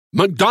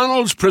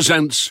McDonald's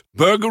presents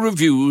Burger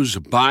Reviews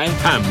by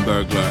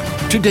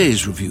Hamburglar.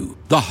 Today's review,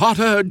 the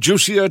hotter,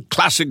 juicier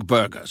classic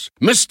burgers.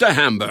 Mr.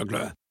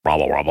 Hamburglar.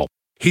 Robble, robble.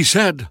 He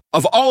said,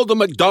 of all the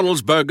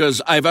McDonald's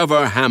burgers I've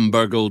ever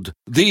hamburgled,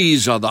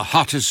 these are the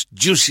hottest,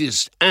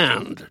 juiciest,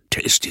 and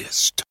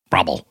tastiest.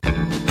 Robble.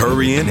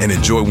 Hurry in and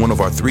enjoy one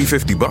of our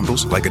 $3.50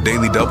 bundles, like a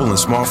daily double and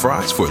small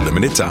fries for a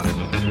limited time.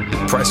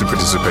 Price and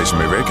participation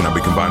may vary, cannot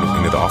be combined with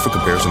any other offer,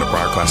 comparison to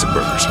prior classic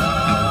burgers.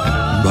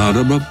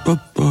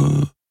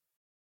 Ba-da-ba-ba-ba.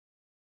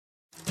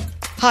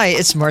 Hi,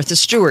 it's Martha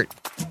Stewart.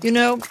 You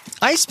know,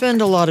 I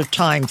spend a lot of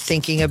time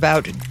thinking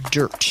about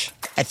dirt.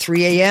 At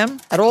 3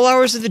 a.m., at all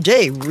hours of the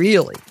day,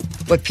 really.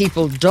 What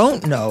people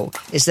don't know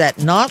is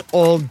that not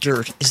all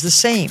dirt is the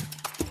same.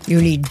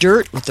 You need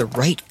dirt with the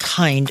right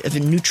kind of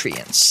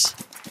nutrients.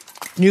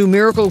 New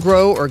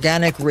Miracle-Gro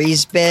organic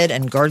raised bed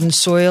and garden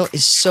soil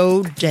is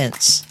so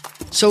dense,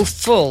 so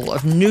full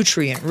of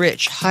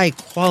nutrient-rich,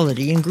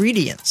 high-quality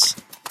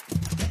ingredients.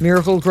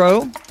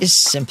 Miracle-Gro is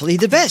simply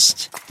the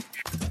best.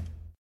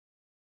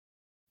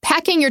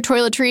 Packing your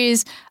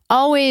toiletries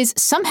always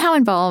somehow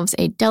involves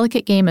a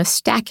delicate game of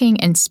stacking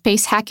and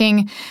space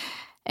hacking.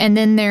 And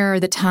then there are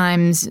the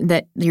times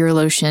that your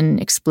lotion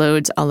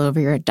explodes all over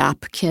your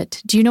Adopt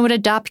kit. Do you know what a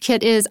Adopt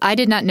kit is? I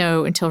did not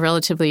know until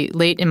relatively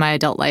late in my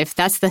adult life.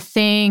 That's the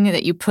thing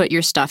that you put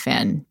your stuff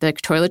in, the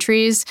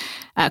toiletries.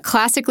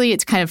 Classically,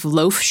 it's kind of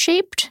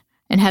loaf-shaped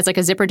and has like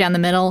a zipper down the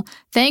middle.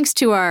 Thanks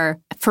to our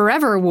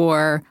forever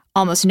war,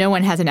 almost no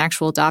one has an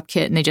actual Adopt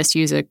kit, and they just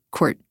use a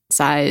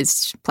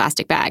quart-sized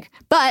plastic bag.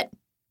 But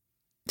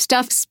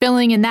stuff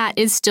spilling in that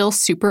is still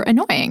super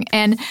annoying.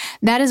 And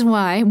that is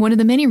why, one of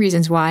the many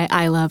reasons why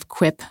I love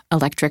Quip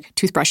electric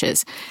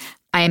toothbrushes.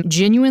 I am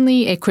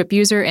genuinely a Quip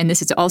user, and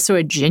this is also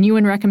a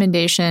genuine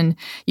recommendation.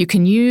 You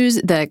can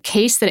use the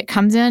case that it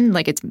comes in,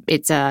 like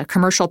it's a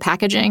commercial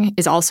packaging,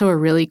 is also a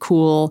really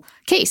cool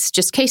case,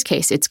 just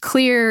case. It's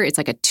clear, it's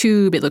like a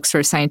tube, it looks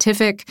sort of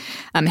scientific.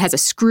 It has a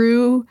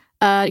screw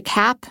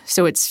cap,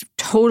 so it's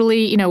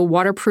totally,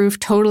 waterproof,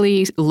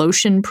 totally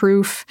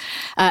lotion-proof.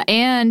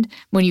 And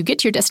when you get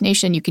to your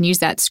destination, you can use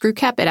that screw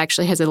cap. It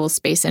actually has a little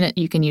space in it.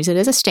 You can use it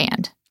as a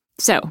stand.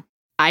 So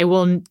I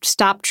will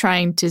stop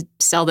trying to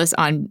sell this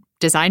on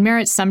design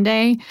merit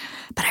someday,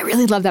 but I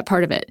really love that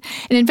part of it.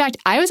 And in fact,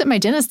 I was at my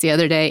dentist the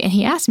other day, and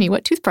he asked me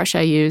what toothbrush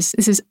I use.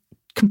 This is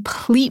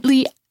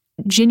completely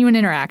genuine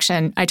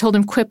interaction. I told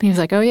him Quip, and he was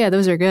like, oh yeah,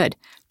 those are good.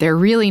 They're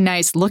really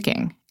nice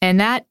looking.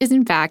 And that is,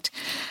 in fact,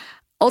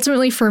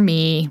 ultimately, for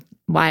me,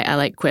 why I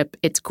like Quip.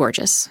 It's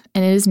gorgeous.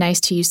 And it is nice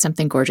to use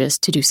something gorgeous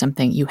to do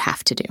something you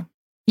have to do.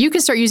 You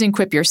can start using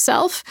Quip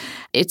yourself.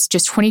 It's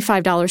just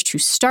 $25 to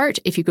start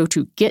if you go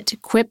to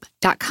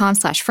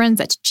getquip.com/friends.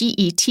 That's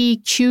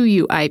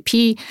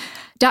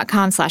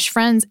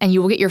GETQUIP.com/friends. And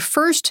you will get your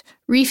first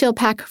refill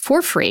pack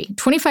for free.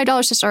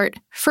 $25 to start,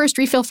 first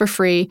refill for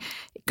free.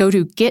 Go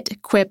to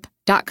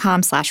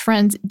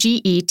getquip.com/friends,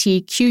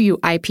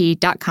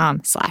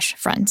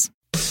 GETQUIP.com/friends.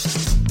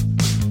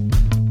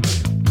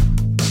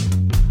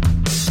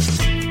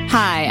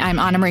 Hi, I'm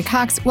Anna Marie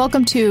Cox.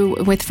 Welcome to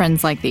With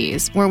Friends Like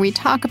These, where we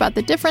talk about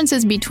the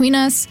differences between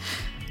us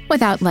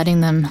without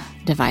letting them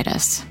divide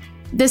us.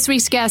 This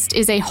week's guest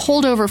is a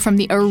holdover from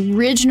the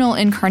original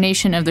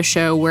incarnation of the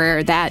show,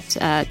 where that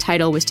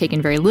title was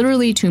taken very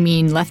literally to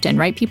mean left and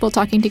right people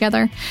talking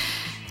together.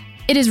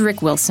 It is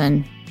Rick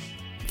Wilson,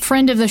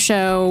 friend of the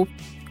show,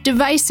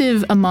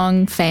 divisive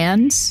among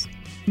fans,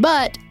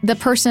 but the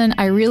person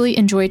I really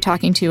enjoy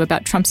talking to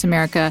about Trump's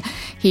America.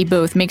 He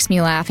both makes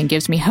me laugh and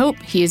gives me hope.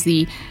 He is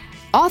the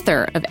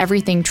author of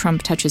Everything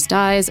Trump Touches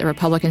Dies, a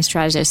Republican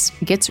strategist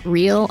gets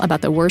real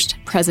about the worst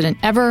president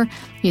ever.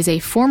 He is a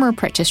former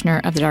practitioner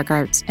of the dark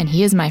arts, and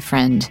he is my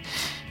friend.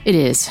 It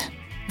is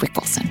Rick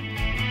Wilson.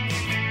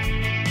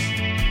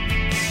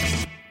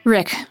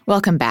 Rick,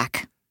 welcome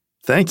back.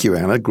 Thank you,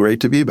 Anna. Great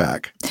to be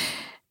back.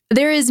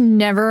 There is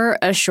never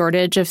a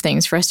shortage of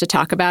things for us to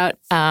talk about.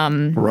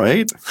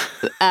 Right?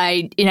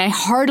 I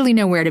hardly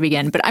know where to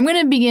begin, but I'm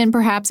going to begin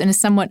perhaps in a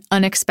somewhat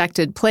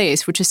unexpected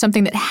place, which is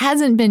something that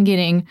hasn't been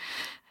getting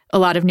a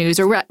lot of news,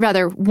 or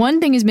rather,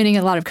 one thing is getting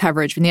a lot of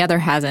coverage and the other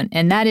hasn't.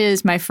 And that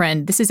is, my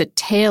friend, this is a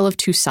tale of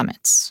two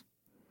summits.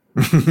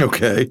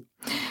 Okay.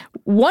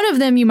 One of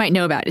them you might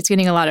know about. It's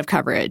getting a lot of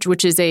coverage,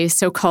 which is a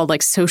so-called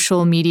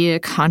social media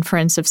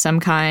conference of some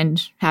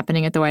kind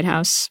happening at the White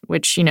House,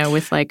 which,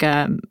 with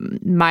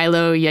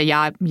Milo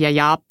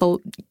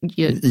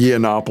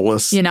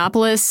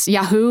Yiannopoulos,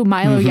 Yahoo,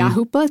 Milo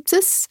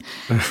Yiannopoulos,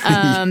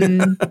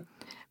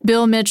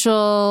 Bill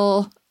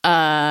Mitchell,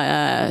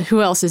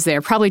 who else is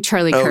there? Probably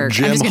Charlie Kirk.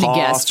 Jim I'm just going to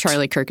guess Hoft.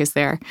 Charlie Kirk is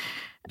there.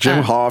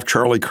 Jim Hoft,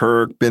 Charlie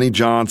Kirk, Benny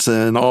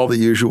Johnson, all the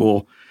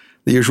usual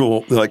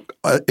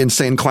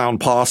insane clown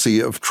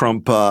posse of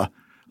Trump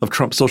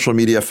social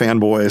media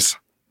fanboys.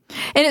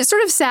 And it's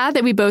sort of sad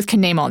that we both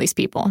can name all these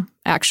people,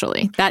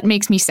 actually. That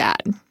makes me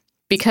sad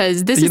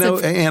because this is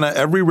Anna,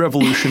 every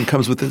revolution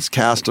comes with its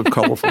cast of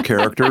colorful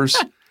characters.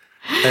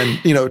 And,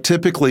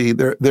 typically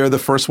they're the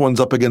first ones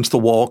up against the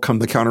wall come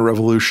the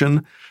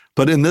counter-revolution.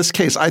 But in this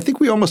case, I think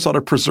we almost ought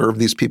to preserve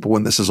these people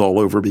when this is all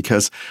over,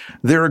 because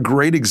they're a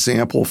great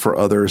example for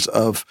others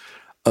of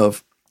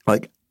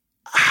like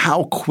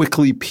how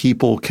quickly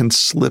people can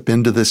slip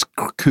into this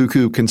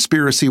cuckoo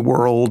conspiracy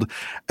world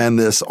and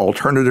this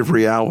alternative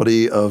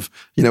reality of,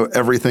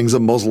 everything's a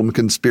Muslim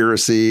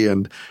conspiracy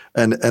and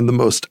the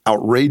most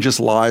outrageous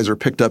lies are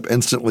picked up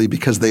instantly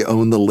because they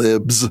own the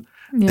libs.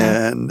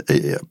 Yeah. And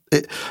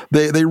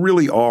they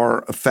really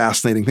are a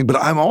fascinating thing. But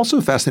I'm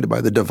also fascinated by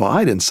the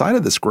divide inside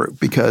of this group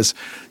because,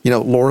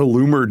 Laura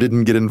Loomer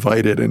didn't get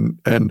invited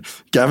and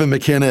Gavin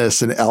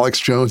McInnes and Alex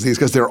Jones, these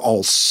guys, they're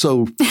all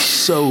so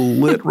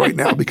lit right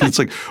now because it's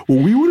like, well,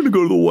 we wanted to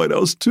go to the White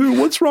House too.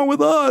 What's wrong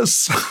with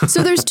us?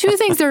 So there's two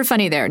things that are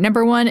funny there.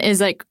 Number one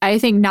is I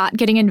think not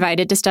getting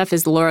invited to stuff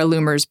is Laura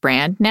Loomer's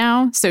brand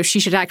now. So she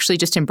should actually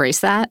just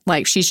embrace that.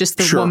 Like she's just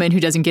the woman who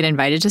doesn't get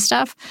invited to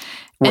stuff.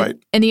 Right.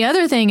 And the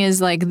other thing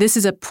is this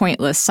is a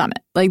pointless summit.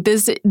 Like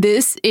this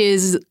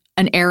is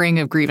an airing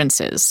of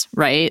grievances,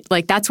 right?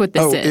 Like that's what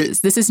this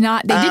is. This is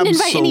not, they didn't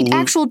invite any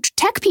actual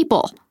tech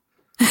people.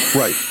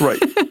 Right.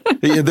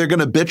 They're going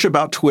to bitch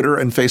about Twitter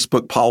and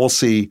Facebook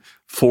policy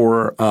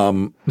for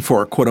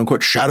quote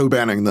unquote shadow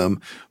banning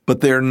them,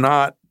 but they're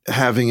not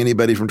having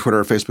anybody from Twitter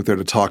or Facebook there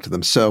to talk to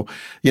them. So,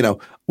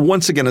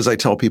 once again, as I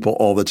tell people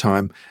all the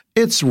time,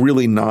 it's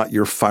really not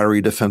your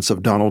fiery defense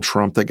of Donald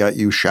Trump that got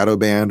you shadow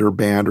banned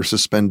or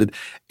suspended.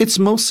 It's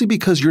mostly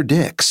because you're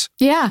dicks.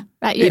 Yeah.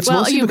 It's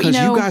mostly because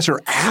you guys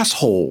are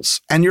assholes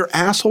and you're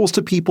assholes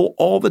to people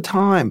all the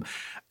time.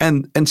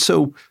 And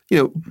so,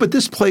 but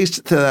this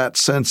plays to that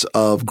sense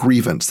of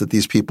grievance that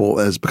these people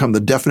has become the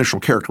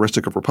definitional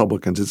characteristic of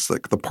Republicans. It's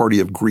like the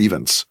party of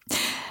grievance.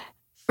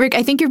 Rick,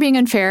 I think you're being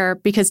unfair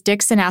because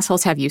dicks and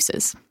assholes have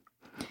uses.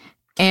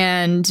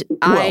 And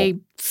I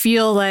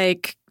feel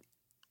like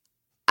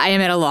I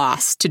am at a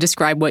loss to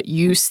describe what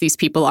use these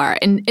people are.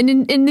 And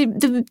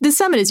the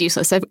summit is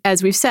useless,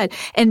 as we've said.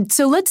 And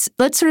so let's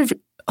sort of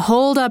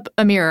hold up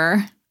a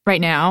mirror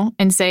right now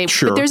and say,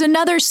 but there's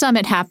another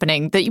summit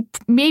happening that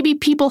maybe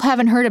people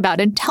haven't heard about.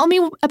 And tell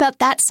me about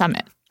that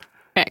summit.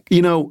 Rick.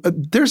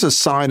 There's a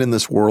sign in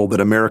this world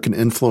that American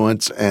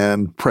influence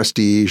and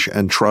prestige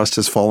and trust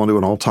has fallen to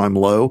an all-time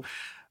low.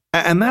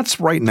 And that's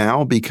right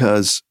now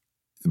because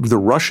the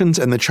Russians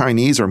and the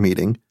Chinese are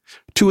meeting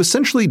to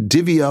essentially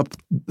divvy up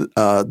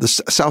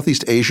the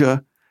Southeast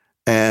Asia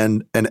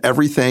and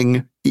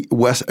everything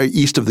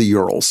east of the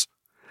Urals.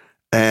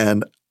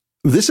 And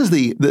this is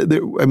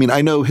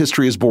I know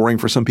history is boring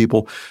for some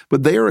people,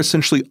 but they are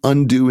essentially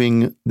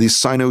undoing the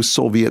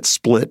Sino-Soviet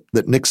split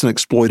that Nixon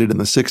exploited in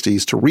the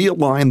 60s to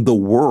realign the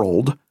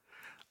world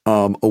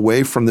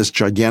away from this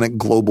gigantic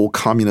global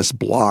communist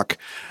bloc.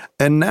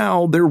 And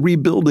now they're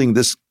rebuilding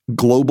this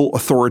global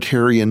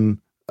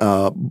authoritarian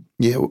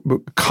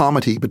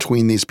comity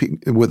between these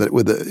people with a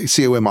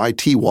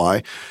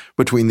COMITY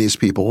between these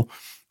people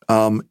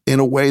in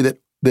a way that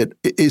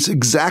is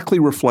exactly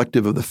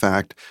reflective of the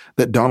fact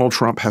that Donald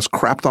Trump has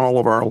crapped on all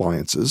of our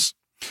alliances,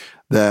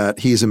 that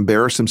he's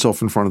embarrassed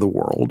himself in front of the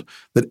world,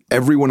 that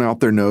everyone out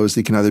there knows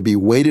he can either be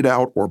waited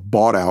out or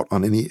bought out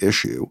on any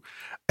issue.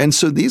 And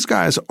so these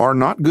guys are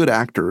not good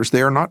actors.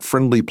 They are not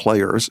friendly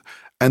players.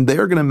 And they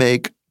are going to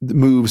make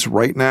moves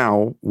right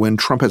now when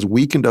Trump has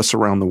weakened us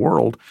around the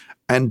world.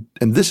 And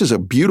this is a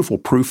beautiful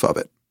proof of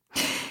it.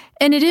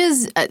 And it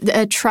is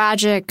a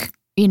tragic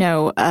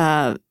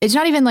it's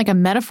not even like a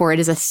metaphor. It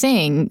is a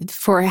thing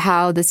for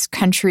how this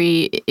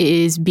country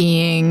is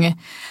being,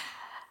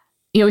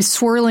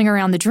 swirling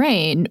around the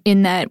drain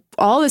in that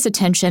all this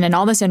attention and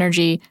all this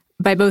energy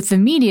by both the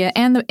media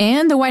and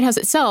the White House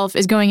itself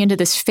is going into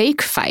this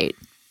fake fight,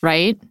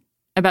 right,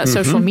 about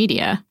social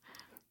media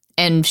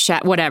and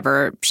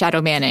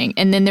shadow banning.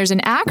 And then there's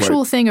an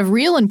actual thing of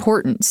real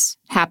importance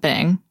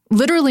happening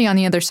literally on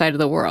the other side of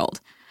the world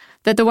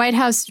that the White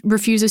House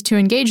refuses to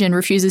engage in,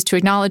 refuses to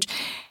acknowledge,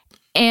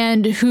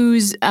 and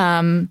whose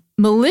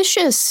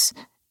malicious,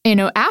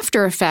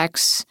 after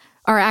effects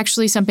are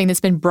actually something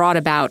that's been brought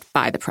about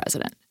by the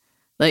president.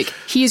 Like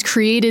he has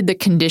created the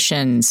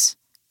conditions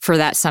for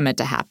that summit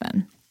to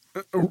happen.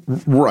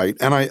 Right.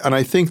 And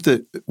I think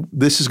that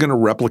this is going to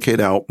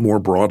replicate out more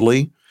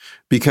broadly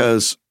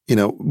because,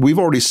 we've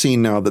already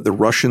seen now that the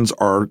Russians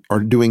are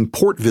doing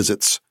port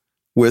visits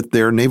with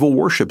their naval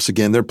warships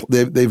again. They've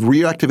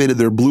reactivated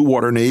their Blue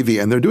Water Navy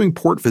and they're doing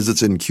port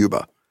visits in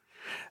Cuba.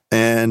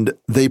 And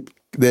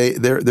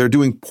they're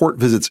doing port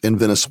visits in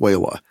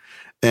Venezuela.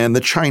 And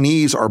the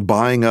Chinese are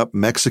buying up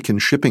Mexican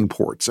shipping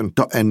ports and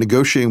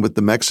negotiating with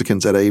the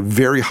Mexicans at a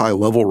very high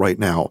level right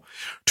now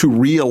to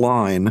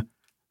realign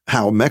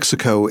how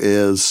Mexico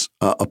is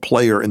a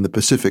player in the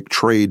Pacific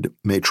trade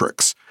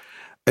matrix.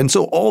 And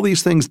so all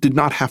these things did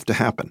not have to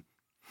happen.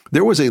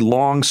 There was a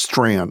long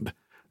strand,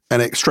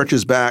 and it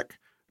stretches back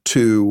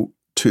to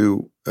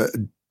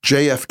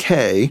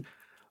JFK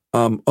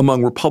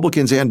among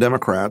Republicans and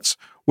Democrats,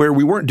 where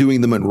we weren't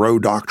doing the Monroe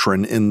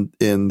Doctrine in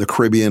the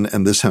Caribbean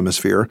and this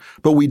hemisphere,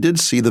 but we did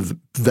see the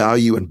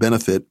value and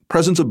benefit,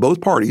 presence of both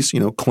parties,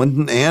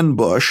 Clinton and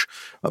Bush,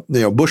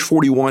 Bush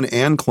 41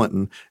 and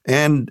Clinton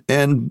and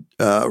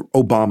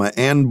Obama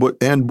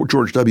and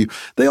George W.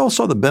 They all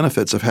saw the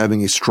benefits of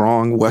having a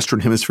strong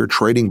Western Hemisphere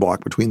trading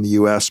bloc between the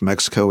U.S.,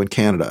 Mexico, and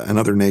Canada and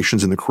other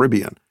nations in the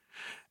Caribbean.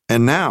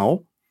 And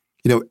now,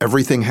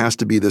 everything has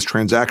to be this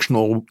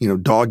transactional,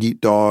 dog eat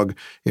dog,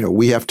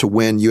 we have to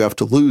win, you have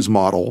to lose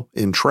model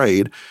in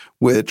trade,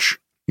 which,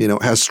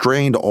 has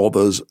strained all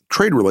those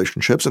trade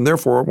relationships. And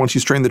therefore, once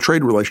you strain the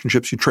trade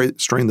relationships, you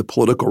strain the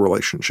political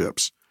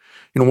relationships.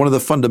 One of the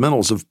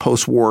fundamentals of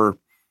post-war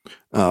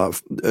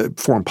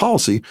foreign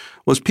policy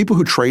was people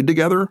who trade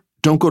together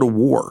don't go to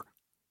war.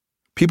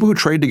 People who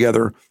trade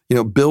together,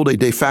 build a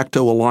de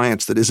facto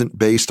alliance that isn't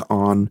based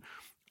on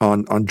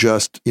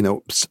just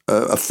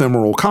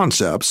ephemeral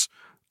concepts,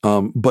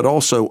 but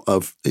also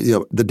of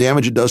the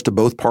damage it does to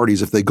both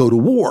parties if they go to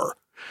war.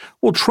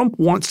 Well, Trump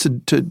wants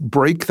to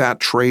break that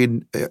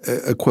trade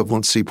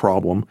equivalency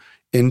problem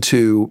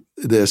into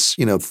this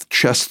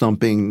chest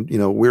thumping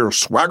we're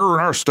swagger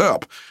in our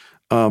step.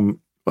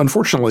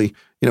 Unfortunately,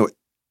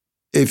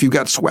 if you've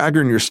got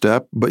swagger in your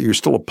step but you're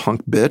still a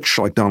punk bitch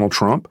like Donald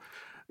Trump,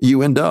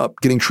 you end up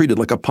getting treated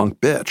like a punk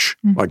bitch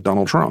like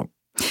Donald Trump.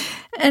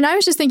 And I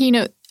was just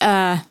thinking,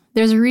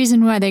 there's a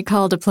reason why they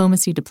call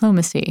diplomacy,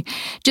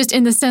 just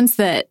in the sense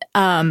that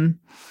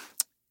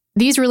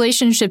these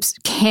relationships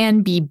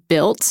can be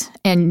built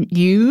and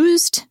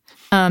used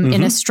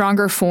in a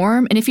stronger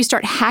form. And if you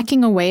start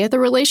hacking away at the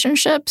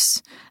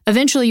relationships,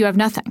 eventually you have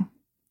nothing.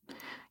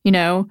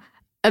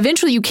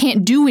 Eventually you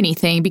can't do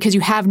anything because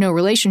you have no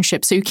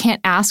relationship. So you can't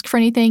ask for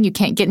anything. You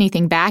can't get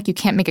anything back. You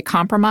can't make a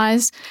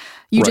compromise.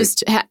 You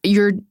just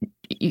you're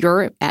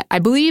I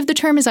believe the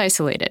term is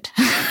isolated.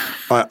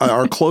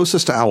 Our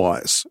closest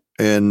allies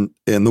in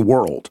the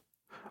world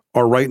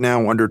are right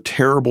now under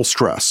terrible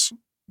stress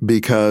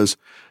because,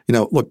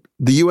 look,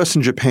 the U.S.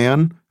 and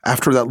Japan,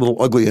 after that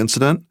little ugly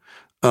incident,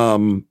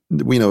 with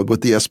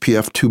the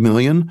SPF 2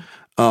 million,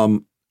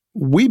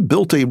 we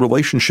built a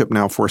relationship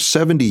now for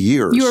 70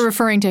 years. You were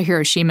referring to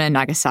Hiroshima and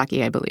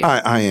Nagasaki, I believe.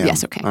 I am.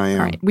 Yes, okay. I am.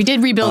 All right. We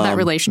did rebuild that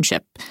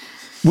relationship.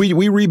 We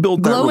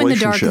rebuilt that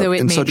relationship in the dark,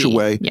 in such a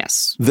way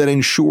that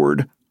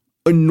ensured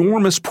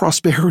enormous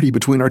prosperity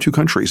between our two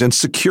countries and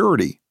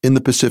security in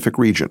the Pacific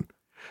region.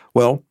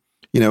 Well,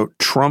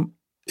 Trump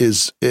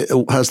has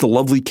the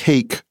lovely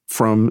cake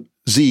from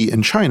Xi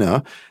in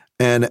China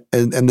and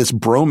this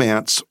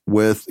bromance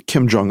with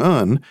Kim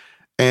Jong-un,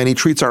 and he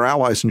treats our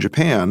allies in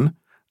Japan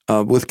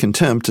with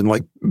contempt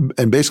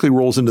and basically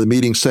rolls into the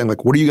meeting saying,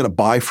 what are you going to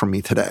buy from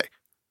me today?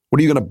 What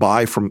are you going to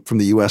buy from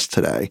the U.S.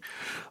 today?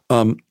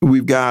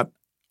 We've got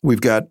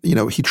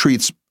he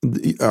treats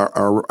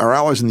our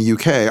allies in the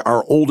UK,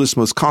 our oldest,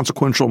 most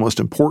consequential, most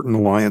important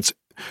alliance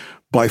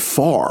by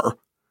far,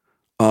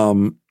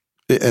 and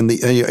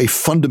a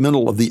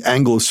fundamental of the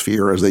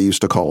Anglosphere, as they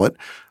used to call it,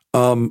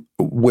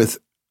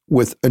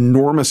 with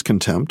enormous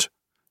contempt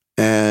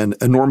and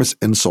enormous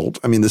insult.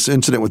 I mean, this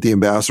incident with the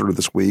ambassador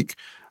this week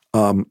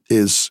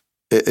is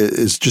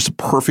just a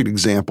perfect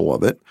example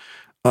of it.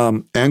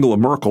 Angela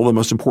Merkel, the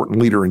most important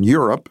leader in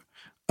Europe,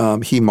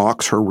 he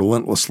mocks her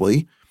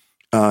relentlessly.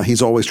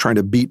 He's always trying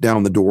to beat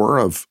down the door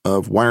of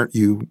why aren't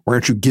you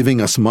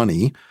giving us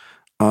money?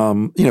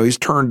 He's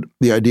turned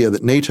the idea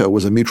that NATO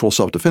was a mutual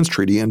self-defense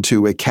treaty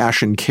into a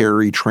cash and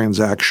carry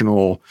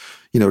transactional,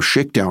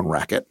 shakedown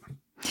racket.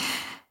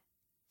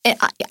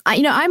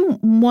 I'm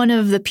one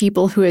of the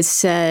people who has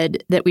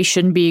said that we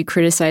shouldn't be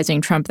criticizing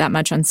Trump that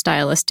much on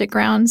stylistic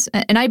grounds.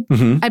 And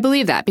I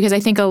believe that because I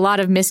think a lot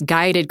of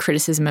misguided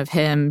criticism of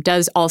him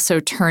does also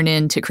turn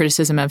into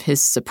criticism of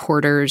his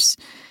supporters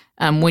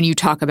when you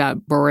talk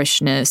about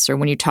boorishness or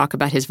when you talk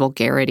about his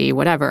vulgarity,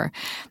 whatever.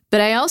 But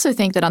I also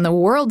think that on the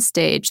world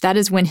stage, that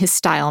is when his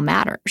style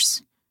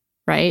matters,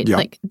 right?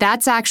 Yeah.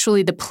 That's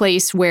actually the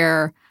place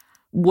where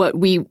what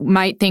we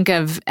might think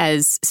of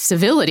as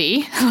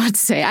civility, let's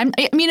say. I'm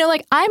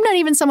not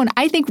even someone.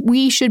 I think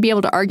we should be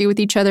able to argue with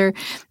each other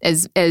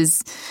as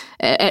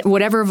at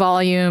whatever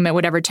volume, at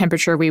whatever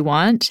temperature we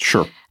want.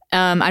 Sure.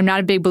 I'm not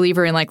a big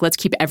believer in let's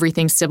keep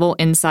everything civil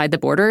inside the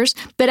borders.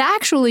 But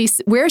actually,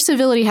 where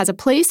civility has a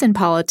place in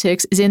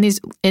politics is in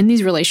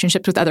these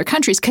relationships with other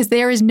countries because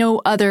there is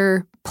no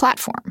other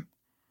platform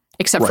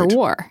except for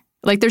war.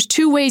 There's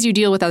two ways you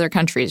deal with other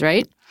countries,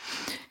 right?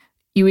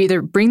 You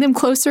either bring them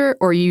closer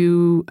or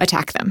you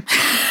attack them.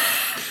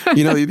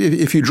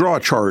 If you draw a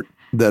chart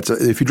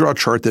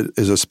that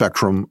is a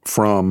spectrum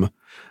from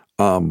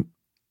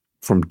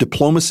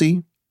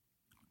diplomacy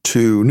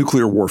to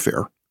nuclear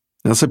warfare.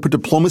 Now, let's put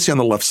diplomacy on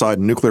the left side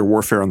and nuclear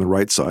warfare on the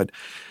right side.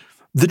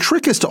 The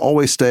trick is to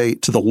always stay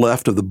to the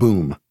left of the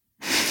boom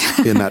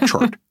in that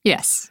chart.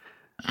 Yes.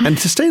 And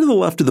to stay to the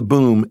left of the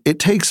boom, it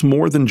takes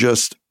more than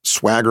just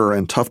swagger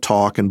and tough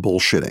talk and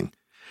bullshitting.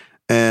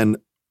 And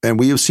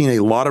we have seen a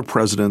lot of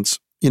presidents,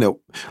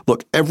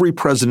 look, every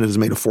president has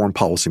made a foreign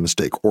policy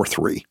mistake or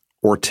 3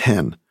 or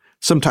 10.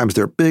 Sometimes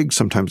they're big,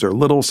 sometimes they're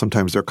little,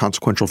 sometimes they're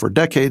consequential for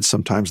decades,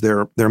 sometimes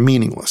they're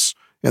meaningless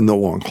in the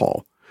long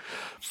haul.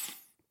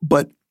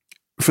 But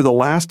for the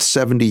last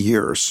 70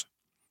 years,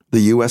 the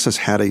U.S. has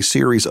had a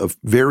series of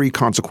very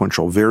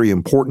consequential, very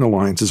important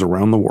alliances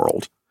around the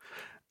world.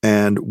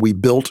 And we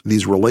built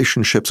these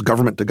relationships,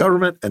 government to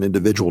government and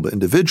individual to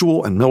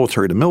individual and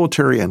military to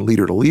military and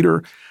leader to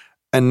leader.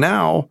 And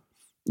now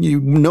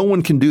no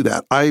one can do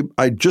that.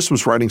 I just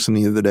was writing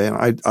something the other day,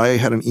 and I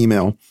had an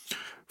email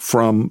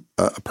from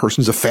a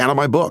person who's a fan of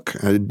my book.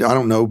 I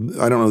don't know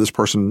this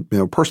person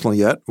personally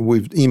yet.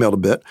 We've emailed a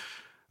bit.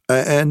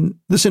 And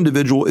this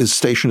individual is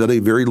stationed at a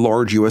very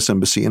large U.S.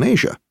 embassy in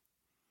Asia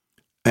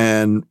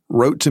and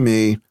wrote to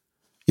me,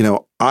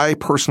 I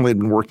personally had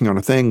been working on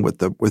a thing with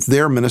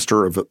their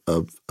minister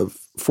of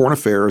foreign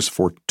affairs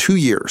for 2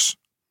 years.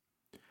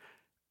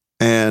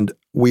 And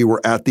we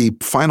were at the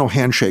final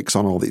handshakes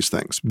on all these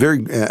things.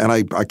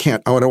 I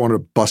don't want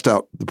to bust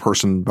out the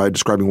person by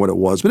describing what it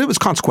was, but it was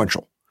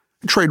consequential.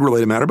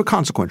 Trade-related matter, but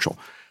consequential.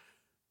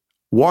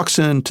 Walks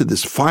into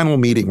this final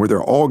meeting where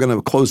they're all going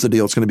to close the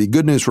deal. It's going to be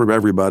good news for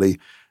everybody.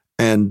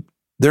 And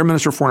their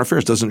Minister of Foreign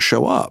Affairs doesn't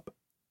show up.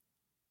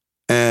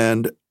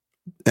 And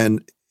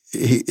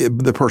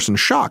the person's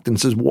shocked and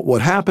says,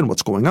 what happened?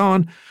 What's going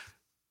on?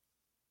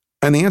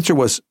 And the answer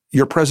was,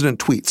 your president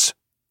tweets.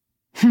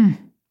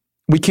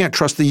 We can't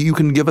trust that you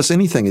can give us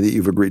anything that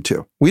you've agreed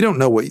to. We don't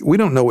know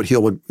what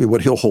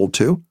he'll hold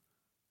to.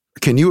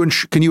 Can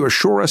you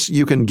assure us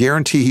you can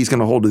guarantee he's going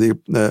to hold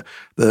to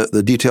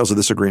the details of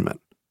this agreement?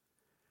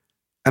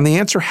 And the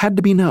answer had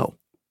to be no,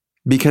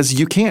 because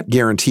you can't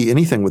guarantee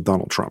anything with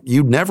Donald Trump.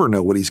 You never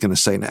know what he's going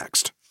to say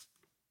next.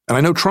 And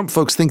I know Trump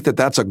folks think that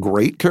that's a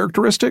great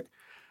characteristic,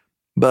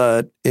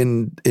 but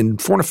in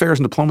foreign affairs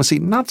and diplomacy,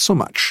 not so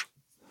much.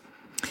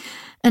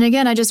 And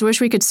again, I just wish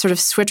we could sort of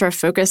switch our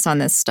focus on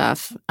this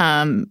stuff,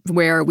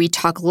 where we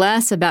talk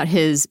less about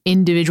his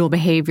individual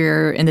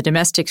behavior in the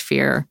domestic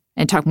sphere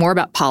and talk more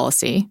about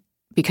policy,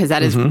 because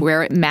that is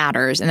where it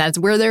matters. And that's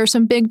where there are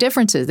some big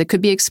differences that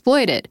could be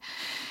exploited.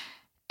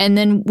 And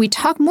then we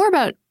talk more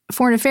about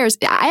foreign affairs.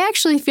 I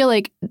actually feel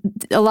like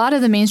a lot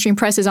of the mainstream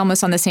press is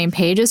almost on the same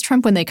page as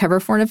Trump when they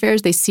cover foreign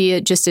affairs. They see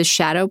it just as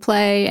shadow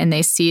play, and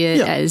they see it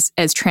as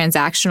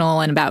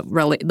transactional and about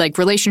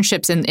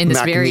relationships in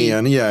this very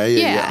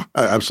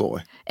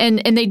absolutely. And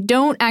they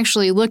don't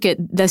actually look at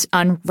this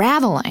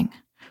unraveling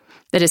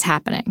that is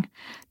happening.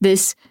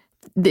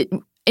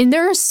 And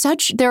there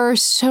are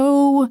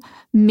so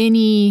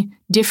many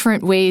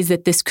different ways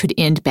that this could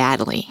end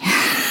badly.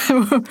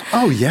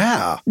 Oh,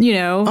 yeah.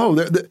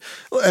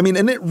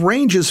 And it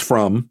ranges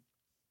from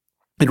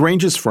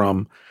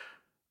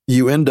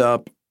you end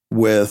up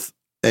with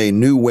a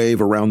new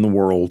wave around the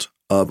world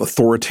of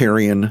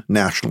authoritarian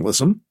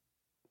nationalism,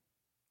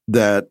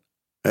 that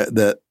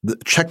the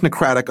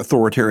technocratic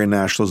authoritarian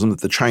nationalism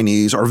that the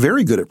Chinese are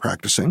very good at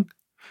practicing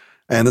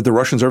and that the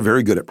Russians are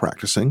very good at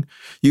practicing.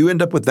 You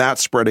end up with that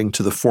spreading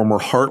to the former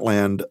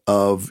heartland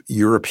of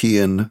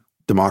European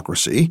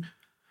democracy.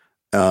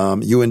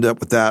 You end up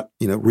with that,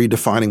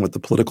 redefining what the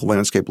political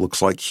landscape looks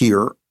like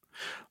here.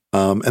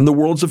 And the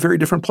world's a very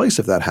different place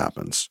if that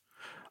happens.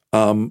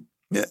 And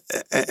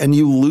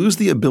you lose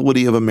the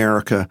ability of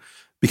America,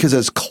 because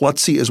as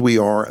klutzy as we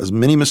are, as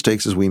many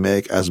mistakes as we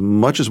make, as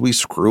much as we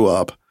screw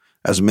up,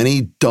 as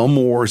many dumb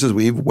wars as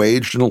we've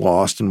waged and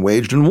lost and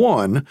waged and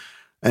won,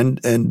 and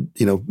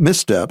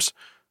missteps,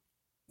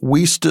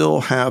 we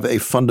still have a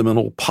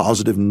fundamental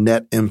positive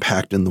net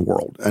impact in the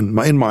world, and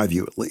in my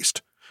view at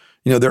least.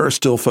 There are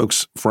still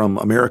folks from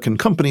American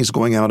companies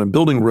going out and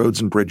building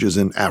roads and bridges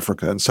in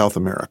Africa and South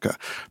America.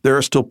 There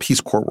are still Peace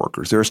Corps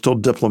workers. There are still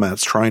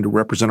diplomats trying to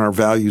represent our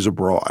values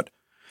abroad.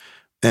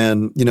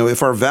 And,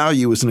 if our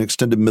value is an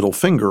extended middle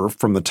finger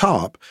from the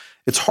top,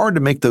 it's hard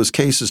to make those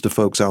cases to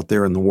folks out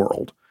there in the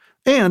world.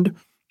 And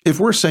if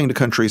we're saying to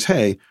countries,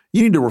 hey,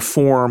 you need to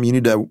reform, you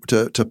need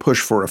to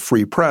push for a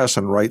free press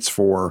and rights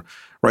for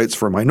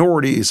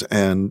minorities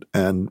and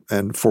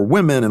for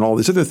women and all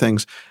these other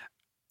things,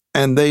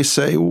 and they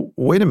say,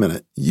 wait a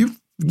minute, you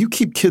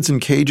keep kids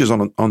in cages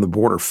on the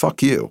border.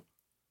 Fuck you.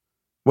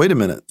 Wait a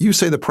minute. You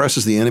say the press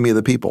is the enemy of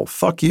the people.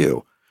 Fuck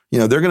you.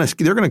 They're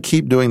gonna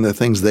keep doing the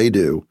things they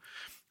do,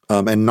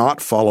 and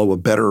not follow a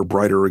better,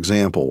 brighter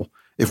example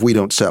if we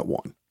don't set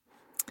one.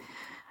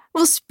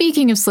 Well,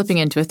 speaking of slipping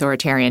into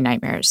authoritarian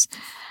nightmares,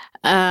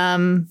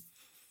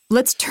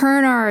 let's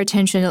turn our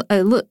attention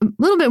a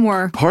little bit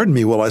more. Pardon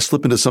me while I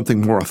slip into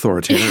something more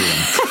authoritarian.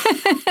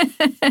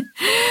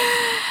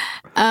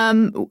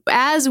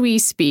 As we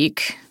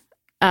speak,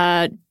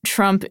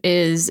 Trump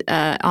is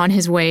on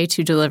his way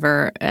to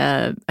deliver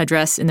an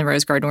address in the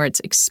Rose Garden where it's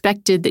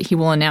expected that he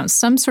will announce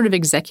some sort of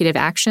executive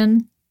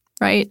action,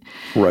 right?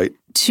 Right.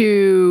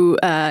 To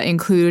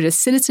include a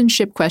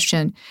citizenship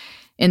question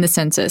in the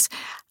census.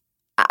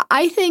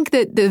 I think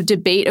that the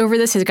debate over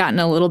this has gotten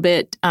a little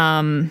bit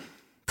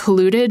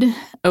polluted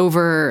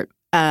over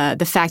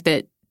the fact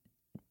that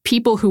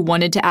people who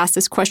wanted to ask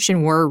this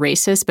question were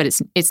racist, but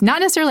it's not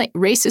necessarily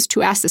racist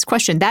to ask this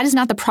question. That is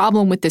not the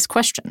problem with this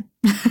question.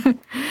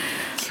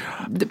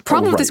 the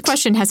problem with this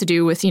question has to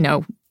do with,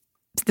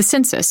 the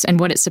census and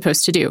what it's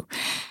supposed to do.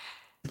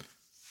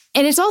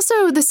 And it's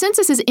also, the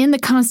census is in the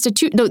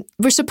Constitution.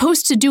 We're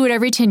supposed to do it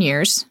every 10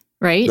 years,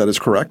 right? That is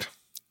correct.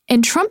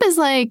 And Trump is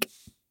like,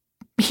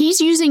 he's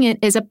using it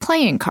as a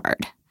playing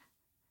card.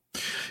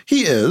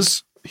 He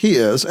is.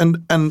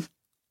 And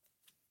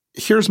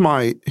here's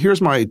my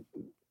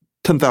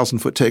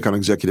 10,000-foot take on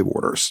executive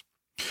orders.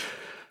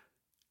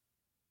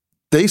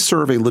 They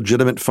serve a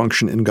legitimate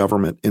function in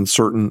government in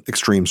certain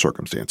extreme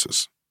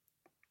circumstances.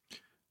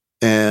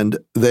 And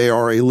they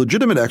are a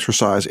legitimate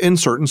exercise in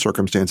certain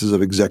circumstances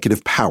of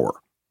executive power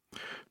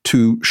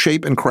to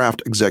shape and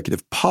craft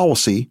executive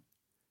policy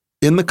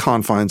in the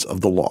confines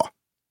of the law.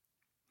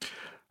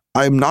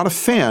 I am not a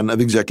fan of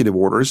executive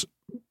orders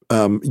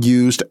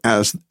used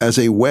as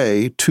a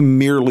way to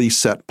merely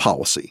set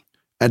policy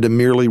and to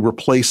merely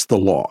replace the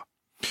law.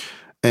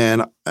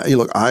 And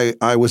look,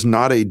 I was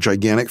not a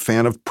gigantic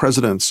fan of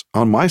presidents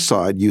on my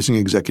side using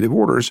executive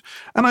orders,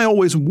 and I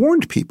always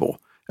warned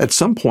people at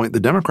some point the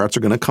Democrats are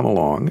going to come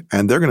along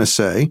and they're going to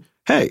say,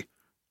 hey,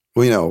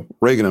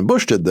 Reagan and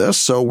Bush did this,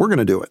 so we're going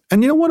to do it.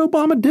 And you know what?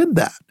 Obama did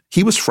that.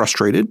 He was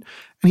frustrated,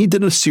 and he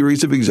did a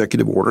series of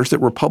executive orders that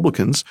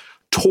Republicans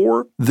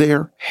tore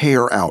their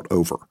hair out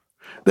over.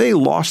 They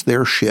lost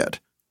their shit.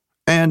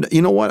 And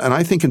you know what? And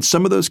I think in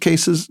some of those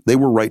cases, they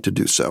were right to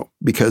do so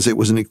because it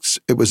was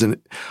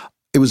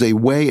a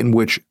way in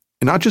which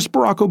not just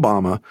Barack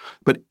Obama,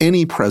 but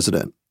any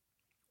president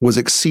was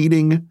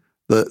exceeding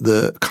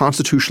the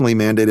constitutionally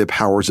mandated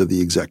powers of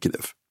the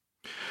executive.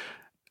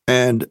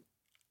 And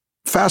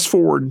fast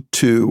forward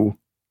to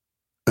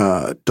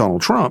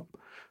Donald Trump,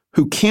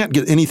 who can't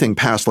get anything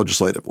passed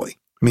legislatively.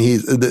 I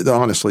mean,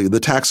 honestly, the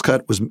tax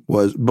cut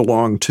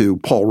belonged to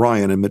Paul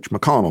Ryan and Mitch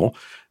McConnell,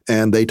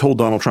 and they told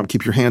Donald Trump,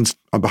 keep your hands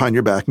behind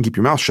your back and keep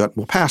your mouth shut.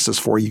 We'll pass this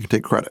for you. You can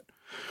take credit.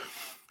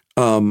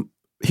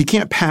 He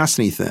can't pass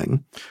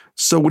anything.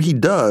 So what he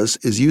does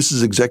is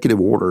uses executive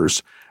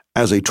orders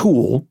as a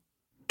tool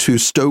to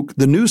stoke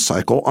the news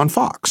cycle on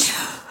Fox.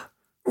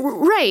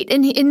 Right.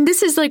 And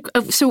this is like,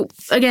 so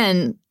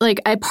again, like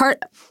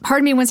part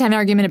of me wants to have an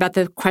argument about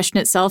the question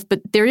itself,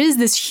 but there is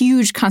this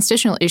huge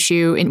constitutional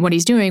issue in what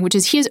he's doing, which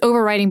is he is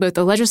overriding both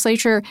the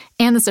legislature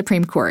and the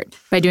Supreme Court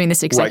by doing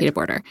this executive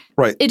order.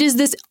 Right. It is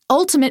this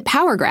ultimate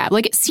power grab.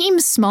 Like it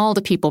seems small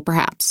to people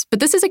perhaps, but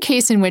this is a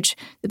case in which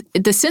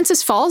the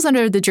census falls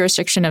under the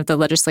jurisdiction of the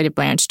legislative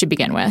branch to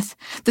begin with.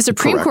 The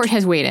Supreme Court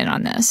has weighed in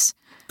on this.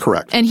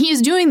 Correct. And he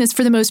is doing this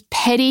for the most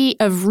petty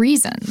of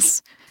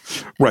reasons.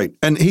 Right.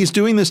 And he's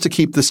doing this to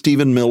keep the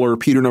Stephen Miller,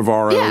 Peter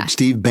Navarro,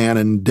 Steve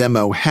Bannon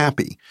demo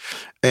happy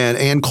and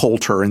Ann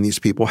Coulter and these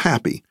people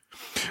happy.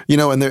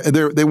 And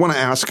they want to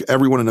ask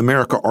everyone in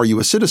America, are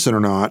you a citizen or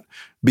not?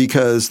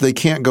 Because they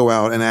can't go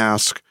out and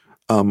ask,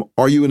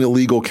 are you an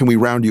illegal? Can we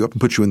round you up and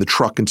put you in the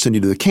truck and send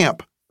you to the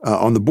camp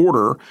on the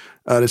border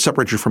to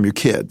separate you from your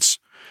kids?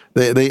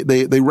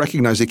 They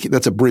recognize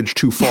that's a bridge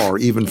too far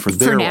even for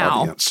their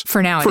audience.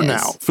 For now,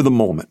 for the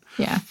moment.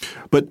 Yeah.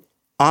 But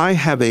I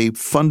have a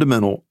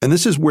fundamental, and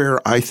this is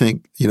where I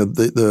think,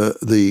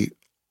 the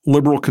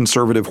liberal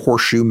conservative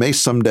horseshoe may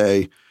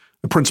someday,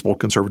 the principal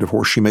conservative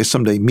horseshoe may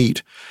someday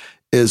meet,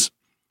 is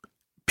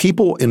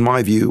people, in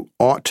my view,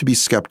 ought to be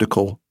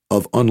skeptical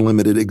of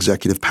unlimited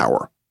executive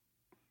power.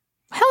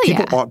 Hell yeah.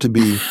 People ought to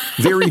be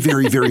very,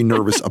 very, very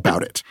nervous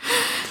about it.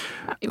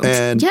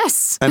 And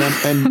yes. And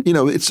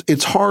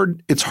it's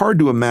hard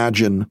to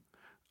imagine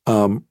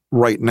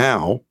right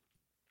now.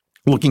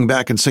 Looking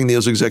back and seeing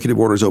those executive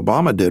orders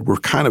Obama did were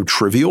kind of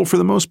trivial for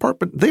the most part,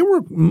 but a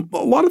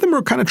lot of them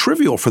were kind of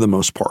trivial for the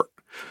most part.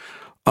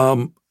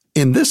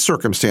 In this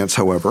circumstance,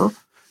 however,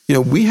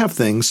 we have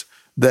things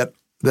that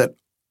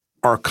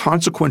are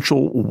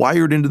consequential,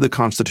 wired into the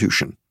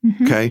Constitution.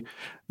 Mm-hmm. Okay,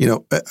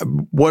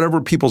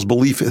 whatever people's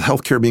belief in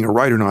healthcare being a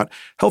right or not,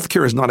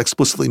 healthcare is not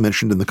explicitly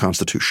mentioned in the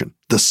Constitution.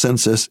 The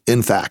census,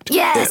 in fact,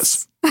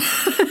 is.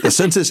 The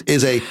census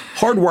is a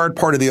hardwired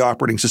part of the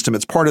operating system.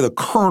 It's part of the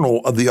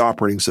kernel of the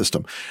operating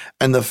system.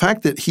 And the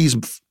fact that he's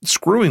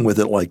screwing with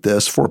it like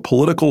this for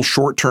political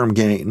short-term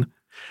gain,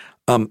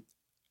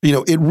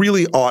 it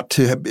really ought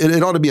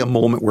to be a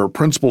moment where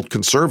principled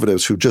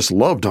conservatives who just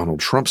love Donald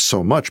Trump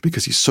so much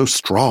because he's so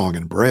strong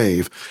and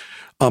brave,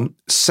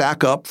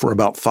 sack up for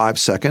about 5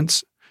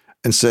 seconds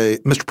and say,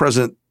 Mr.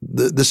 President,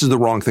 this is the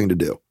wrong thing to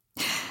do.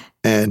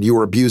 And you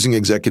are abusing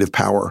executive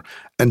power.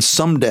 And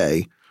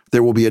someday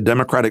there will be a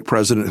Democratic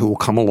president who will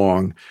come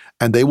along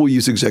and they will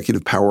use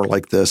executive power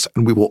like this,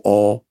 and we will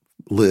all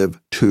live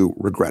to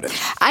regret it.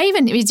 I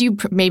even, as you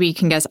maybe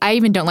can guess, I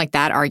even don't like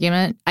that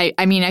argument.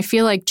 I mean, I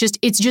feel like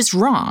it's just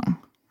wrong,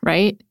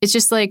 right? It's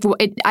just like,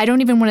 I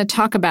don't even want to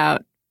talk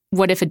about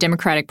what if a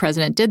Democratic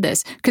president did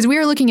this, because we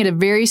are looking at a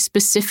very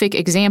specific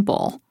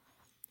example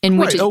in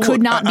which it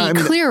could not be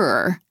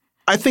clearer.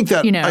 I think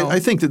that I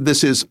think that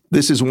this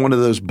is one of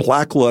those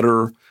black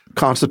letter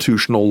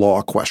constitutional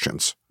law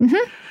questions.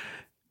 Mm-hmm.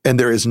 And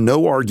there is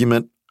no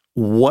argument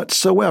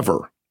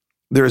whatsoever.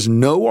 There is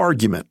no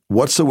argument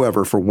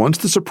whatsoever for once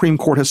the Supreme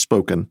Court has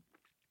spoken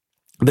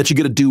that you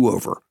get a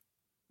do-over,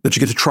 that you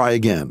get to try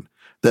again,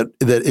 that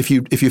if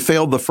you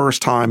failed the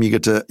first time, you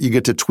get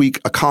to tweak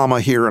a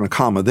comma here and a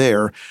comma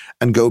there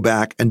and go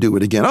back and do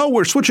it again. Oh,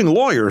 we're switching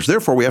lawyers,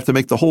 therefore we have to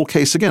make the whole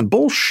case again.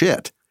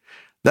 Bullshit.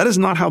 That is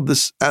not how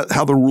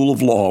the rule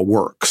of law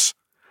works,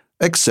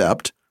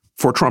 except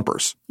for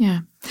Trumpers.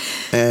 Yeah.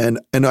 And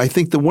I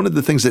think that one of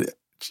the things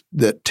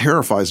that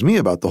terrifies me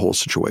about the whole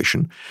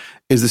situation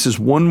is this is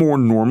one more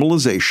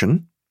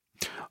normalization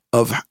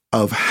of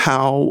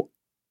how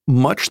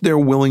much they're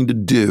willing to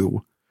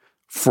do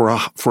for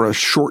a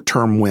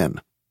short-term win.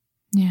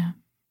 Yeah.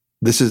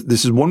 This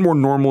is one more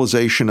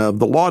normalization of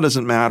the law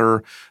doesn't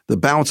matter, the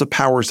balance of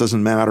powers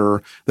doesn't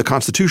matter, the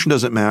Constitution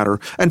doesn't matter.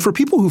 And for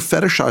people who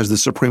fetishize the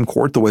Supreme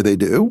Court the way they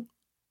do,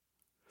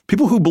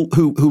 people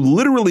who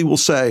literally will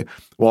say,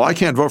 well, I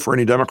can't vote for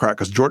any Democrat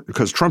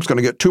because Trump's going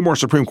to get 2 more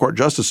Supreme Court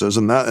justices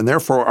and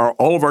therefore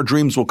all of our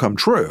dreams will come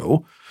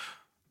true.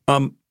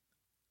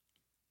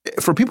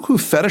 For people who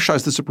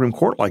fetishize the Supreme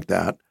Court like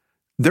that,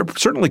 they're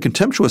certainly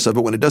contemptuous of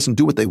it when it doesn't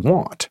do what they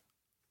want.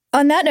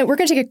 On that note, we're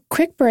going to take a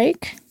quick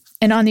break.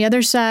 And on the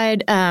other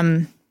side,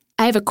 I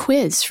have a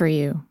quiz for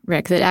you,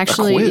 Rick, that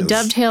actually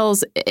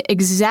dovetails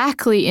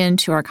exactly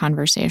into our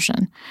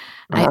conversation.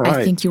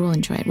 I think you will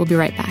enjoy it. We'll be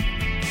right back.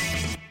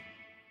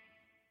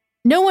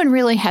 No one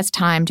really has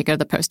time to go to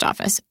the post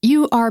office.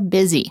 You are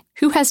busy.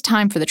 Who has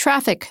time for the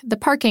traffic, the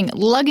parking,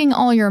 lugging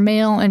all your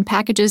mail and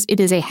packages?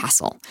 It is a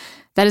hassle.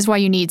 That is why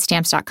you need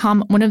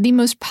Stamps.com, one of the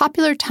most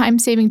popular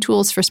time-saving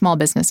tools for small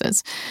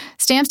businesses.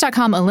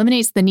 Stamps.com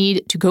eliminates the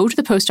need to go to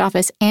the post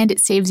office, and it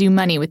saves you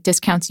money with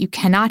discounts you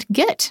cannot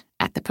get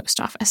at the post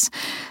office.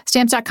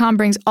 Stamps.com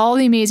brings all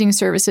the amazing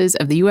services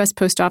of the U.S.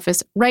 Post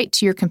Office right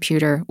to your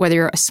computer, whether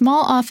you're a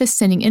small office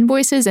sending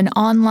invoices, an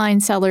online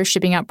seller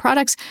shipping out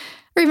products,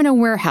 or even a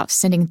warehouse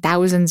sending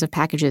thousands of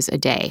packages a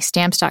day.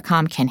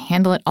 Stamps.com can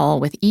handle it all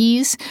with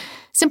ease.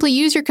 Simply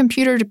use your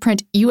computer to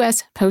print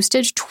U.S.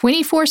 postage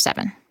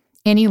 24/7.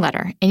 Any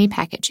letter, any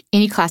package,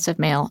 any class of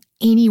mail,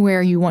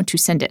 anywhere you want to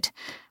send it.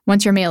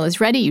 Once your mail is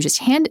ready, you just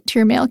hand it to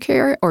your mail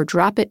carrier or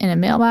drop it in a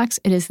mailbox.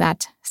 It is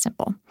that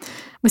simple.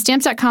 With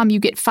Stamps.com, you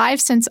get 5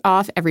 cents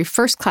off every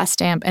first-class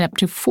stamp and up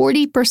to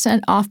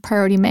 40% off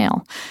priority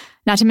mail.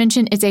 Not to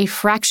mention, it's a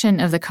fraction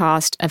of the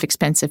cost of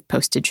expensive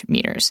postage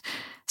meters.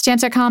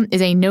 Stamps.com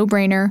is a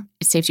no-brainer.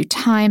 It saves you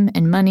time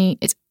and money.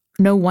 It's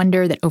no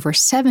wonder that over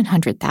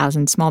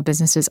 700,000 small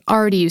businesses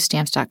already use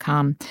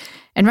Stamps.com.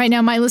 And right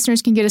now, my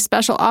listeners can get a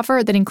special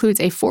offer that includes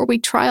a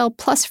 4-week trial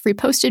plus free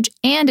postage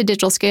and a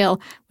digital scale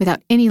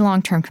without any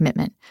long-term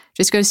commitment.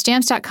 Just go to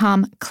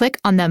Stamps.com, click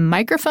on the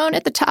microphone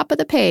at the top of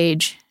the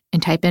page,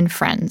 and type in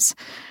friends.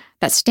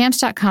 That's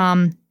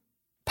Stamps.com,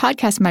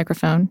 podcast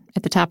microphone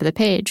at the top of the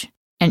page,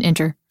 and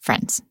enter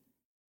friends.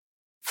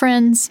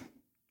 Friends,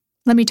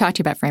 let me talk to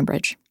you about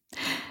FrameBridge.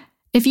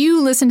 If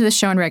you listen to the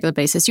show on a regular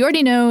basis, you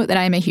already know that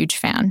I'm a huge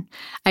fan.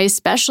 I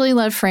especially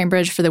love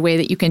FrameBridge for the way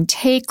that you can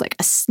take like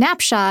a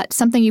snapshot,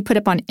 something you put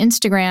up on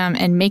Instagram,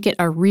 and make it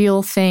a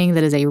real thing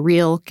that is a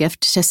real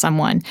gift to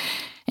someone.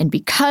 And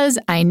because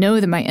I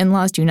know that my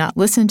in-laws do not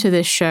listen to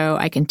this show,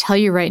 I can tell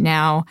you right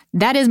now,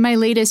 that is my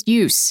latest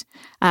use.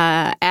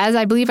 As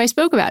I believe I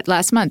spoke about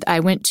last month,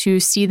 I went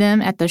to see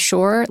them at the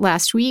shore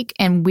last week,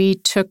 and we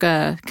took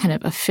a kind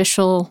of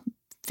official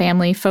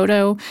family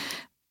photo.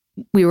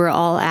 We were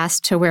all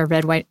asked to wear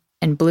red, white,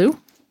 and blue,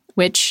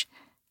 which,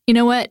 you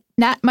know what,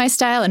 not my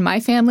style and my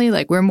family.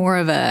 Like, we're more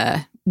of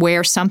a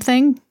wear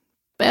something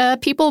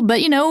people.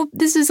 But, you know,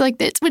 this is like,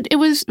 it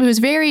was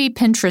very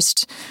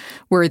Pinterest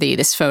worthy,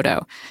 this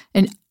photo,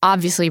 and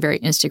obviously very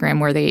Instagram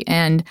worthy.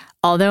 And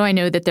although I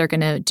know that they're going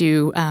to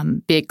do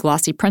big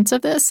glossy prints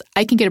of this,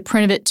 I can get a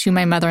print of it to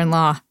my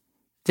mother-in-law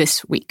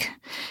this week.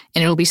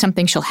 And it'll be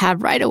something she'll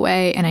have right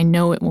away, and I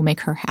know it will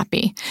make her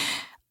happy.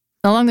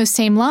 Along those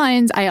same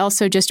lines, I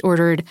also just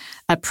ordered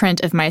a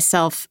print of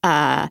myself.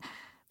 Well,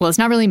 it's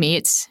not really me.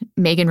 It's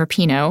Megan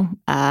Rapinoe,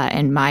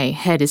 and my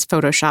head is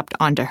photoshopped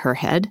onto her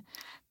head.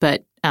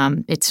 But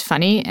it's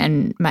funny,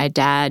 and my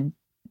dad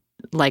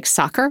likes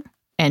soccer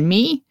and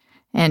me.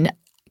 And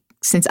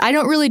since I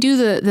don't really do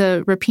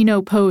the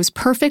Rapinoe pose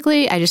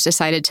perfectly, I just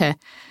decided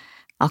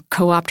I'll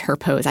co-opt her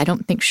pose. I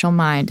don't think she'll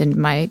mind. And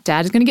my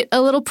dad is going to get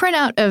a little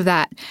printout of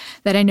that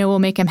I know will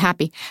make him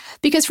happy.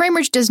 Because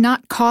FrameBridge does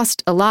not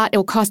cost a lot. It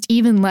will cost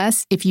even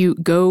less if you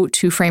go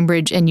to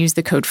FrameBridge and use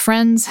the code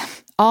FRIENDS.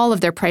 All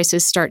of their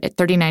prices start at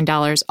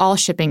 $39. All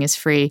shipping is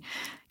free.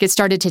 Get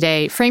started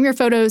today. Frame your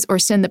photos or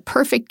send the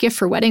perfect gift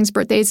for weddings,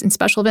 birthdays, and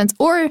special events,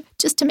 or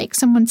just to make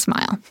someone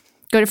smile.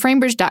 Go to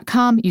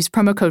framebridge.com, use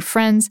promo code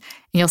FRIENDS,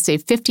 and you'll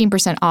save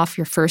 15% off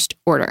your first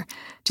order.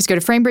 Just go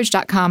to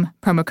framebridge.com,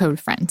 promo code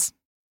FRIENDS.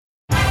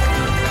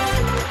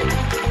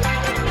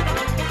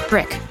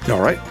 Rick. All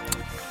right.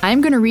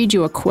 I'm going to read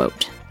you a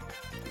quote.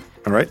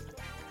 All right.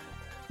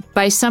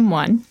 By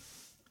someone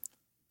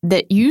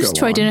that used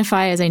to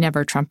identify as a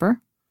never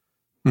Trumper.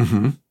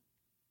 Mm-hmm.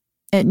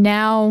 It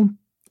now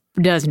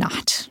does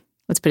not.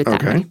 Let's put it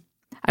that way.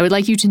 I would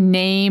like you to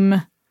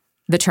name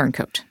the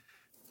turncoat.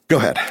 Go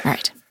ahead. All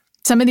right.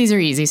 Some of these are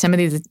easy. Some of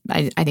these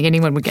I think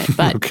anyone would get,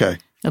 but okay.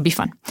 It'll be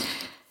fun.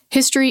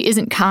 History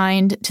isn't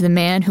kind to the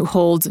man who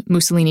holds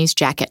Mussolini's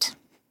jacket.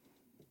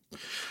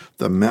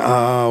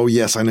 Oh,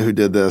 yes, I know who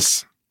did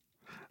this.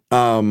 Wait,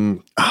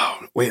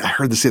 I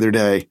heard this the other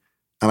day,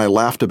 and I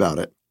laughed about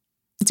it.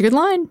 It's a good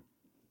line.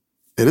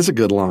 It is a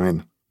good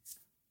line.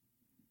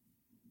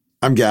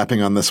 I'm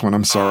gapping on this one.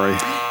 I'm sorry.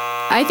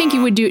 I think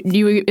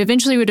you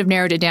eventually would have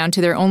narrowed it down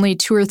to there are only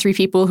 2 or 3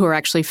 people who are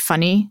actually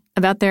funny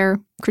about their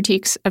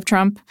critiques of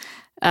Trump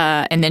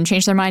and then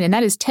change their mind, and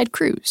that is Ted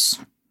Cruz.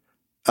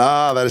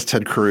 That is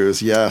Ted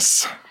Cruz,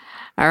 yes.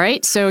 All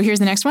right, so here's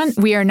the next one.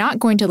 We are not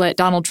going to let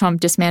Donald Trump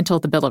dismantle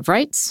the Bill of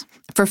Rights.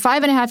 For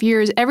 5.5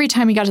 years, every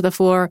time he got to the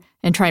floor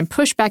and try and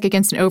push back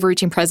against an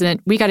overreaching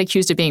president, we got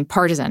accused of being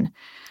partisan.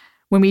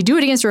 When we do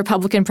it against a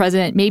Republican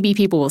president, maybe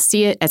people will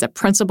see it as a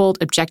principled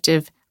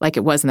objective like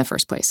it was in the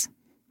first place.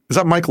 Is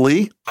that Mike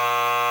Lee?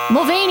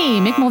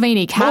 Mick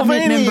Mulvaney,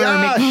 cabinet member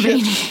Mick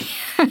Mulvaney.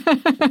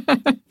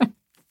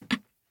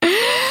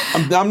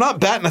 I'm not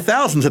batting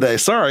 1,000 today.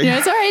 Sorry. Yeah,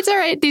 it's all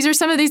right. These are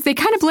some of these. They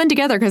kind of blend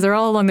together because they're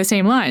all along the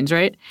same lines,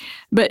 right?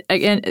 But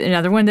again,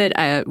 another one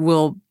that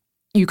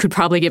you could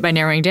probably get by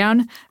narrowing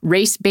down: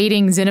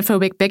 race-baiting,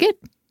 xenophobic bigot.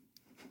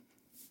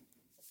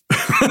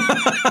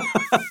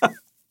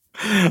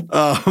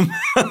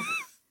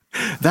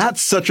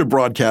 That's such a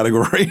broad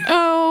category.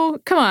 Oh,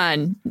 come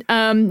on.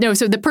 No,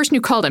 so the person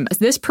who called him,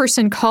 this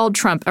person called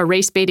Trump a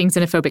race-baiting,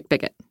 xenophobic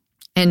bigot.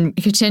 And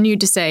continued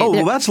to say... Oh,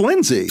 well, that's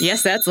Lindsay.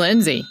 Yes, that's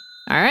Lindsay.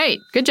 All right.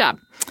 Good job.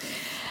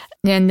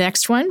 And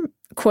next one,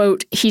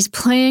 quote, he's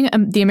playing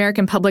the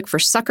American public for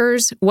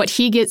suckers. What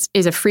he gets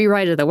is a free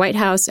ride to the White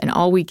House, and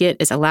all we get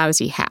is a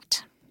lousy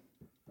hat.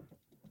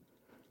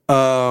 Wait.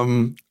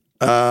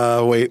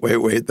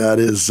 That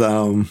is...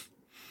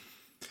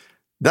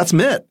 That's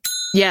Mitt.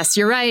 Yes,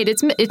 you're right.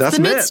 It's that's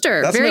the Mitt.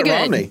 Mittster. That's very Mitt good.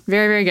 Romney.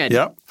 Very, very good.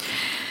 Yep.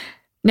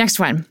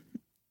 Next one.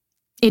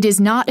 It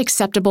is not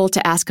acceptable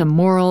to ask a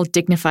moral,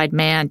 dignified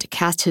man to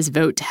cast his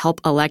vote to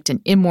help elect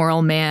an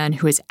immoral man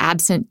who is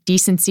absent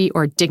decency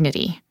or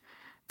dignity.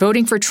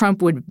 Voting for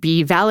Trump would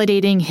be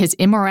validating his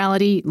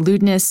immorality,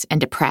 lewdness,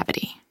 and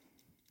depravity.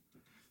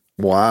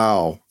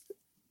 Wow.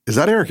 Is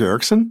that Eric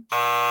Erickson?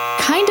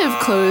 Kind of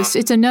close.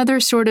 It's another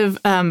sort of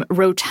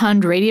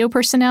rotund radio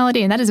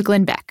personality, and that is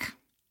Glenn Beck.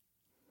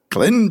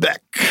 Glenn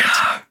Beck.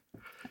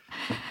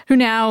 Who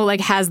now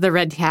has the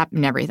red cap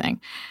and everything.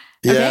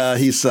 Yeah,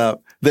 okay. He's...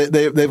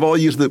 They've all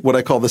used what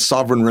I call the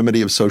sovereign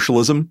remedy of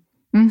socialism,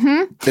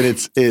 and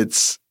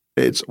it's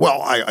well,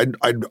 I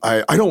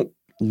don't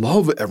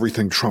love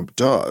everything Trump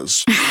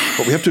does,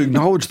 but we have to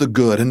acknowledge the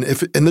good, and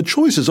the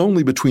choice is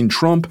only between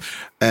Trump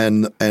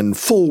and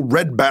full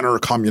red banner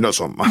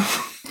communism.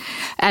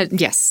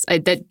 Yes,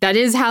 that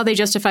is how they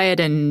justify it,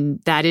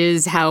 and that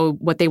is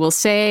what they will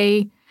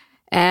say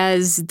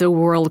as the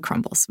world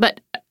crumbles.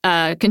 But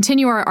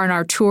continue on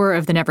our tour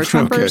of the Never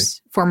Trumpers,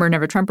 former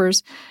Never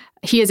Trumpers.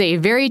 He is a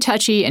very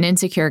touchy and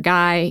insecure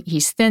guy.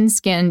 He's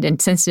thin-skinned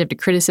and sensitive to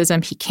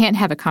criticism. He can't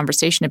have a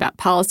conversation about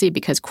policy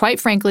because, quite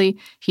frankly,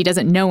 he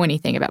doesn't know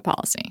anything about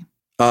policy.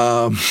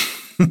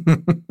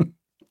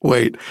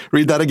 Wait,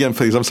 read that again,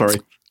 please. I'm sorry.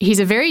 He's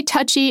a very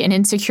touchy and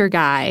insecure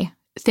guy,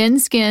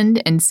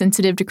 thin-skinned and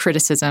sensitive to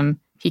criticism.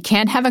 He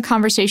can't have a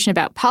conversation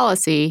about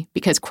policy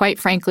because, quite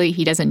frankly,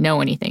 he doesn't know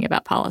anything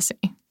about policy.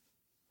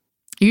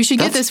 You should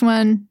get this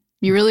one.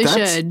 You really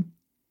should.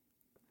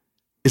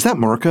 Is that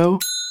Marco?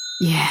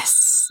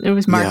 Yes, it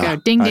was Marco. Yeah,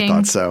 ding, ding.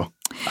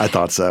 I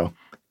thought so.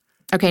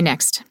 Okay,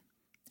 next.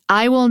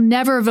 I will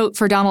never vote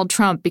for Donald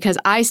Trump because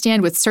I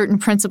stand with certain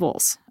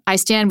principles. I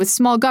stand with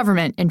small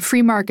government and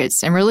free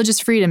markets and religious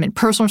freedom and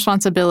personal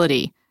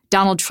responsibility.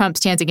 Donald Trump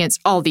stands against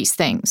all these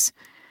things.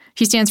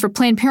 He stands for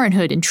Planned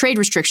Parenthood and trade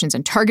restrictions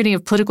and targeting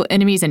of political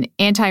enemies and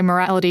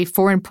anti-morality,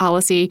 foreign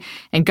policy,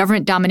 and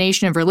government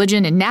domination of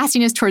religion and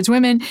nastiness towards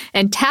women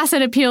and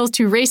tacit appeals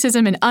to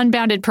racism and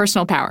unbounded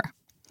personal power.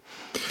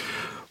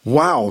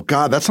 Wow,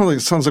 God, that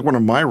sounds like one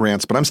of my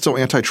rants, but I'm still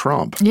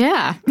anti-Trump.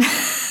 Yeah.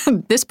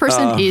 This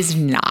person is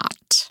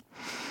not.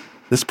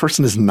 This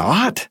person is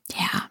not?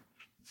 Yeah.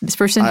 This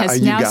person has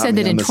now said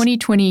that in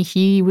 2020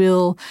 he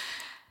will,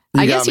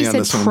 I guess he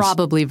said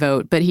probably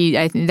vote, but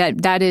I think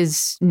that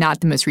is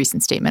not the most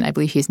recent statement. I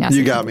believe he's now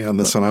You got me on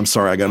this one. I'm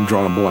sorry. I got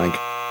drawn a blank.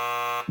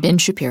 Ben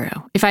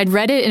Shapiro. If I'd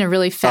read it in a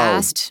really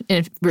fast,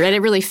 and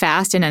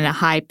in a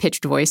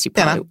high-pitched voice, you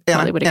probably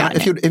would have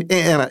gotten it.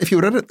 Anna, if you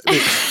read it...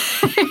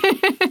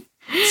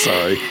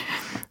 Sorry.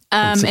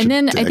 And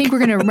then I think we're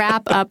going to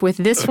wrap up with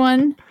this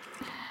one.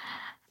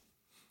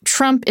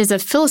 Trump is a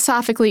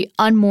philosophically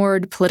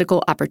unmoored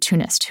political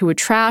opportunist who would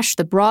trash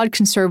the broad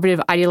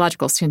conservative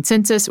ideological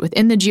consensus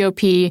within the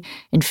GOP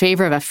in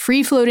favor of a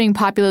free-floating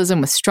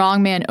populism with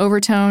strongman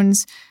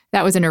overtones.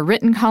 That was in a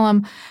written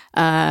column.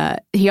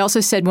 He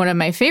also said one of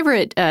my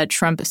favorite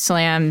Trump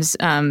slams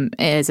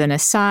as an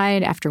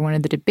aside after one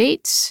of the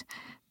debates.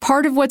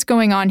 Part of what's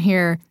going on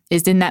here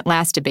is in that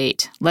last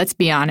debate. Let's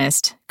be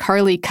honest.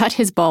 Carly cut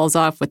his balls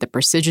off with the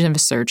precision of a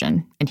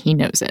surgeon, and he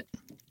knows it.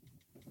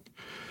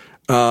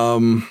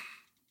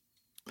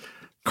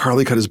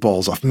 Carly cut his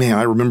balls off. Man,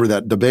 I remember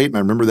that debate and I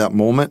remember that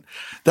moment.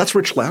 That's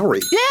Rich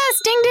Lowry.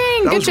 Yes, ding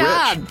ding. Good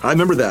job. Rich. I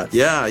remember that.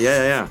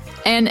 Yeah.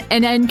 And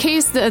in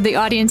case the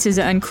audience is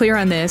unclear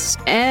on this,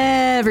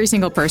 every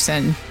single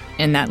person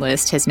in that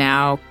list has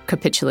now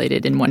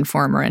capitulated in one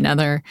form or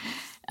another.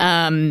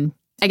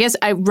 I guess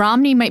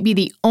Romney might be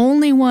the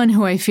only one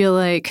who I feel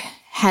like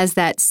has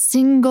that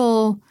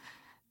single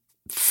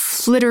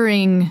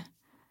flittering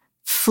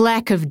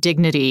fleck of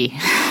dignity.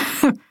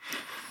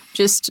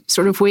 Just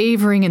sort of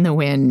wavering in the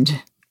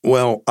wind.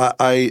 Well,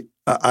 I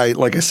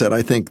like I said,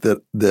 I think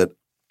that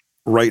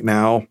right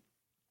now,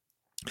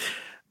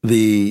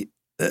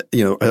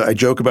 I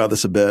joke about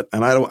this a bit,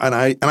 and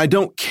I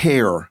don't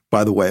care,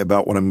 by the way,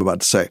 about what I'm about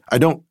to say. It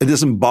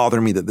doesn't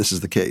bother me that this is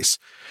the case.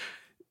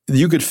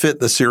 You could fit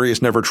the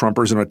serious Never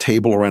Trumpers on a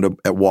table around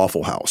at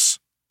Waffle House,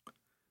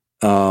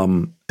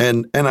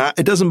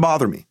 it doesn't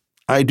bother me.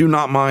 I do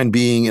not mind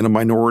being in a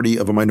minority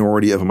of a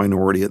minority of a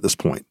minority at this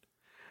point.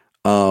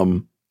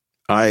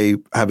 I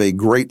have a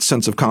great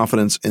sense of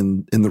confidence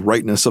in the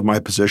rightness of my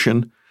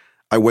position.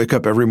 I wake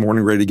up every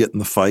morning ready to get in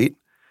the fight,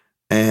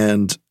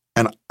 and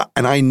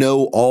I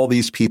know all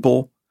these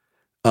people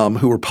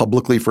who are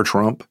publicly for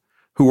Trump,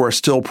 who are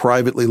still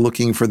privately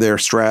looking for their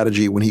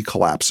strategy when he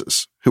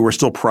collapses, who are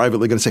still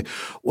privately going to say,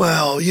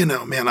 well,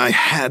 man, I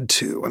had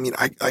to. I mean,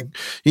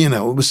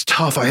 it was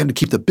tough. I had to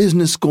keep the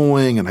business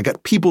going and I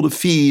got people to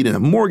feed and a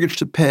mortgage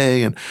to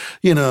pay and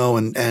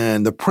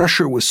the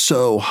pressure was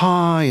so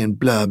high and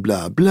blah,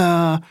 blah,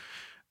 blah.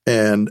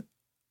 And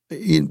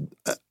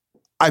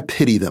I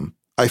pity them.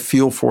 I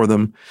feel for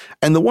them.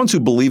 And the ones who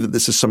believe that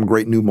this is some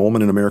great new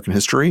moment in American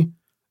history,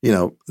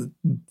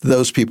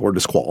 those people are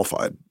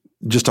disqualified.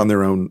 Just on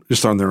their own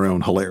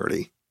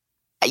hilarity.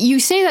 You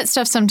say that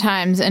stuff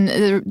sometimes,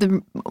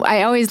 and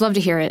I always love to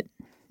hear it.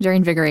 Very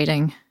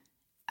invigorating.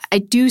 I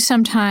do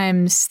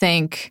sometimes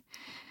think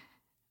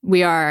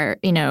we are,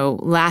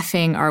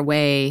 laughing our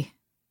way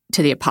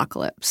to the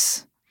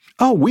apocalypse.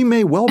 Oh, we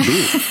may well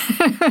be.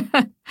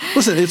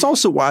 Listen, it's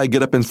also why I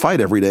get up and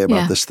fight every day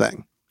about this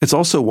thing. It's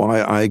also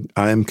why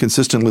I am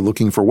consistently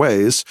looking for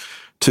ways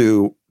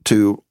to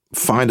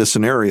find a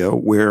scenario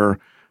where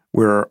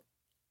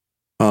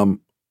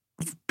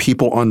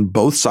people on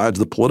both sides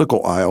of the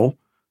political aisle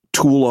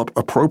tool up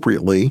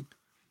appropriately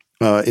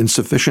in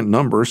sufficient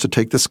numbers to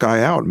take this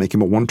guy out and make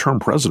him a one-term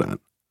president.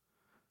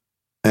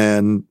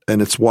 And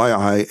it's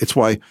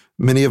why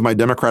many of my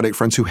Democratic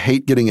friends who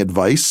hate getting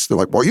advice, they're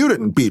like, well, you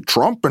didn't beat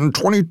Trump in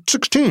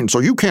 2016, so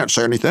you can't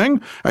say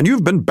anything, and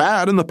you've been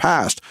bad in the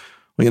past.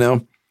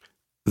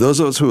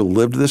 Those of us who have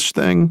lived this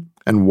thing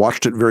and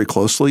watched it very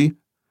closely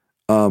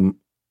and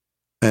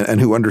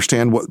who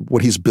understand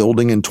what he's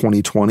building in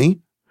 2020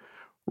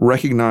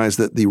 recognize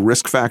that the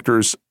risk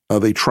factors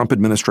of a Trump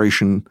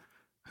administration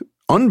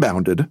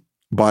unbounded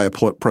by a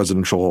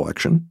presidential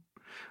election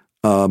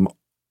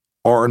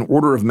are an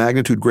order of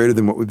magnitude greater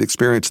than what we've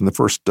experienced in the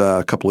first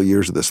couple of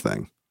years of this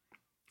thing.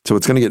 So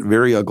it's going to get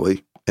very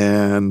ugly.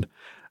 And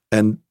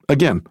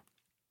again,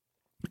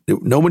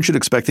 no one should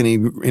expect any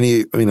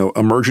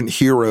emergent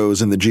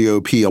heroes in the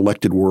GOP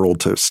elected world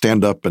to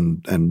stand up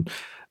and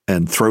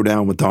throw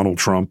down with Donald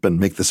Trump and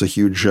make this a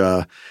huge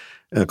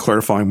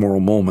clarifying moral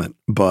moment.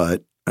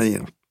 But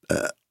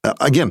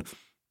again,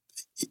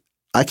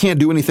 I can't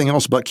do anything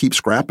else but keep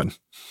scrapping.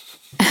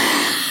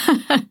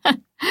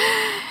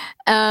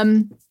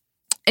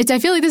 I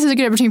feel like this is a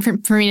good opportunity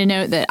for me to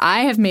note that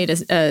I have made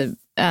a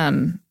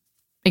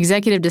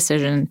executive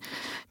decision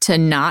to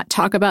not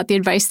talk about the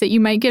advice that you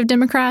might give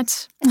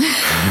Democrats because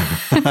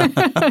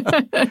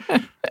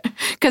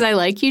I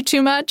like you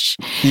too much.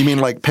 You mean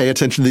like pay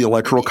attention to the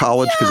Electoral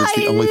College because it's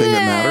the only thing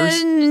that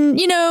matters?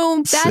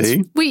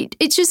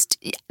 It's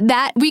just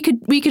that we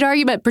could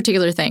argue about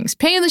particular things.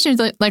 Paying attention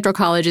to the Electoral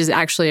College is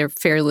actually a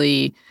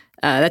fairly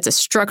that's a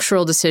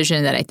structural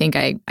decision that I think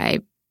I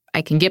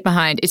can get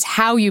behind. It's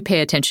how you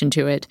pay attention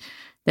to it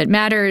that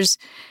matters.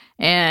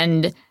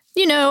 And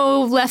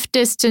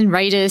leftists and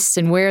rightists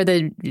and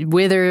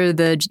whether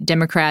the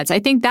Democrats. I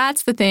think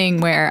that's the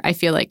thing where I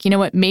feel like,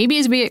 maybe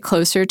as we get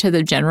closer to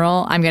the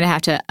general, I'm going to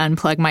have to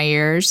unplug my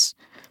ears,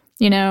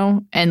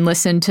 and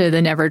listen to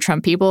the Never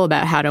Trump people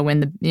about how to win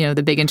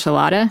the big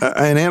enchilada.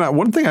 And Anna,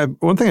 one thing I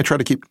try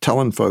to keep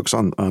telling folks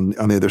on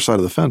the other side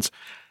of the fence,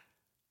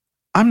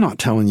 I'm not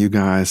telling you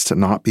guys to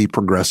not be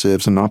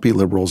progressives and not be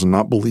liberals and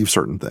not believe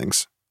certain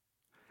things.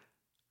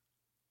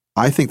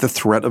 I think the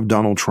threat of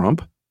Donald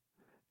Trump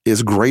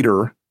is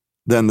greater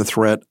than the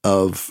threat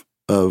of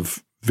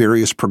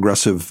various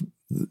progressive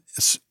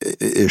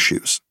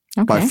issues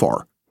by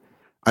far.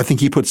 I think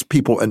he puts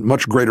people at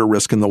much greater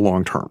risk in the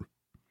long term.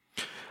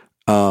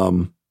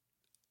 And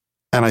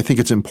I think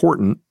it's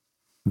important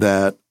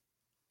that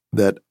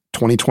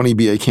 2020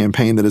 be a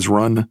campaign that is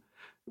run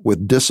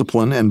with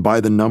discipline and by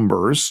the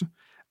numbers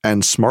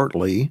and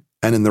smartly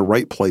and in the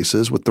right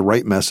places with the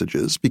right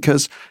messages,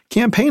 because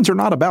campaigns are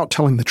not about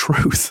telling the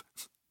truth.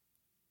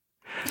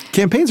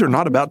 Campaigns are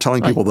not about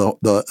telling people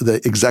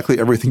the exactly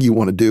everything you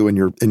want to do in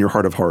your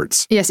heart of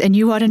hearts. Yes, and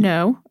you ought to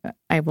know.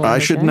 I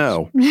should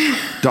know.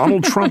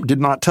 Donald Trump did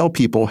not tell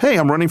people, "Hey,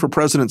 I'm running for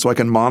president so I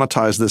can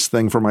monetize this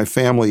thing for my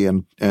family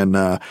and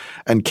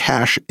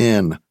cash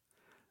in."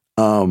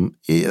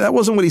 That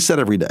wasn't what he said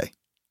every day.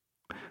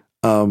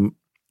 And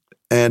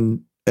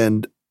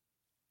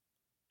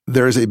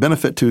there is a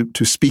benefit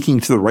to speaking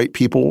to the right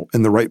people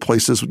in the right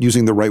places,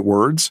 using the right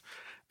words.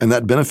 And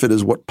that benefit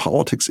is what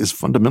politics is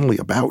fundamentally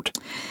about.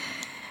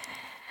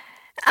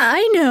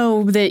 I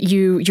know that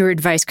your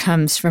advice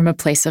comes from a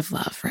place of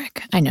love,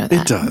 Rick. I know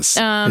that. It does.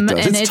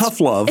 It's tough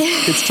love.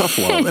 It's tough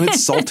love. And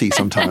it's salty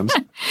sometimes.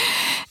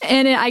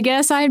 And I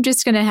guess I'm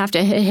just going to have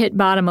to hit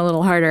bottom a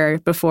little harder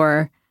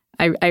before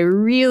I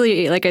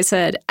really, like I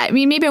said, I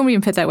mean, maybe I won't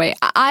even put it that way.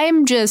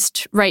 I'm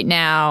just right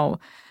now,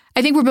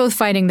 I think we're both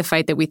fighting the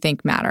fight that we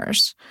think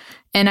matters.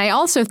 And I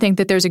also think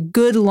that there's a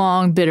good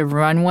long bit of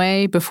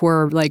runway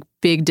before like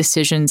big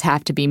decisions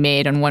have to be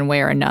made on one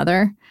way or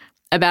another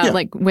about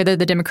like whether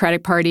the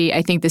Democratic Party,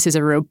 I think this is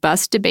a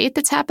robust debate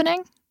that's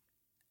happening.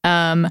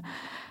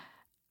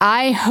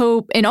 I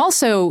hope, and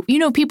also, you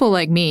know, people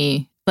like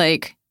me,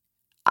 like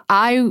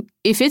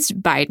if it's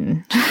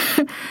Biden,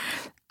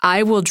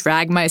 I will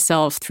drag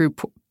myself through,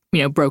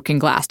 you know, broken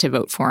glass to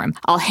vote for him.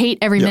 I'll hate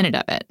every minute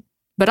of it,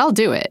 but I'll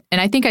do it. And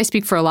I think I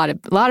speak for a lot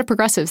of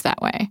progressives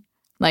that way.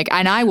 Like,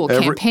 and I will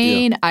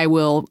campaign. I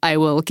will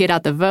get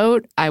out the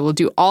vote. I will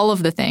do all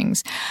of the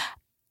things.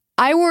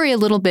 I worry a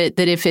little bit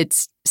that if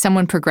it's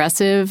someone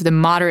progressive, the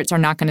moderates are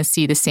not going to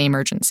see the same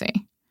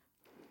urgency.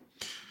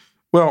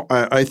 Well,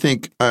 I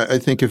think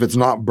if it's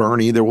not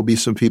Bernie, there will be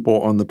some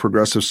people on the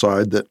progressive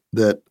side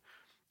that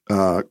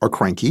are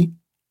cranky.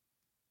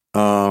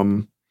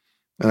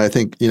 And I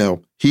think, you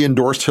know, he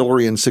endorsed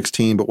Hillary in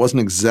 2016, but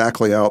wasn't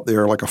exactly out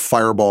there like a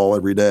fireball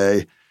every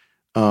day,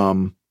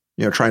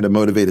 you know, trying to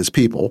motivate his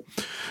people.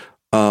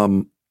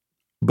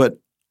 But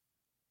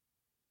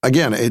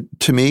again,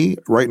 to me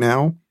right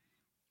now,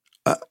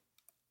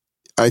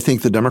 I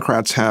think the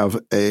Democrats have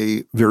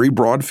a very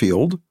broad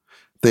field.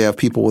 They have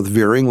people with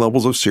varying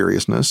levels of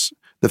seriousness.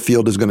 The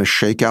field is going to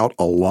shake out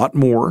a lot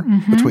more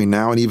between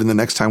now and even the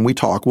next time we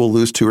talk. We'll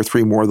lose 2 or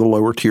 3 more of the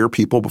lower tier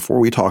people before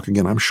we talk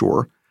again, I'm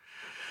sure.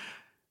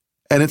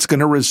 And it's going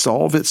to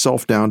resolve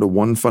itself down to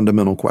one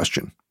fundamental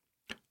question.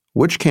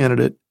 Which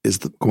candidate is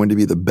going to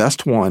be the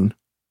best one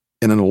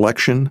in an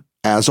election,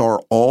 as are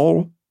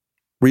all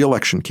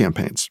re-election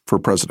campaigns for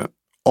president?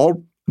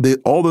 All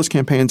those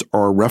campaigns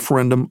are a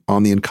referendum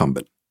on the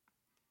incumbent.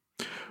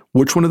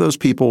 Which one of those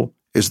people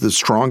is the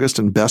strongest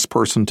and best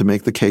person to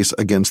make the case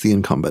against the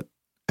incumbent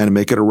and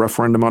make it a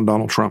referendum on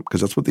Donald Trump?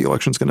 Because that's what the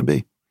election's going to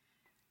be.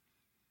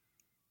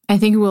 I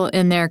think we'll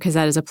end there because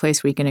that is a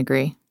place we can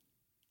agree.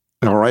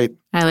 All right.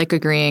 I like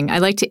agreeing. I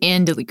like to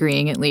end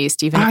agreeing at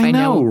least, even if I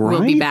know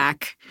we'll be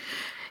back.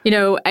 You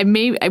know,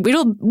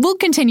 we'll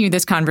continue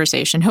this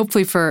conversation,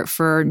 hopefully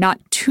for not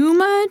too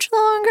much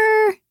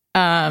longer.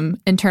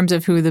 In terms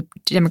of who the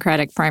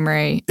Democratic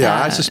primary.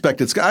 I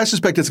suspect it's going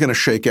to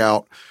shake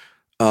out.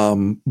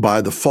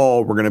 By the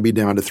fall, we're going to be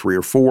down to 3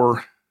 or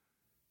 4.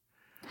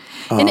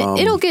 And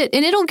it'll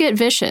get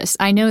vicious.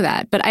 I know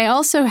that, but I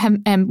also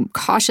am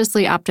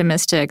cautiously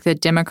optimistic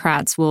that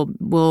Democrats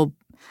will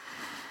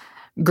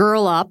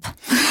girl up,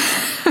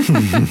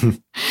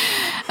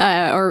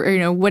 or you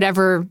know,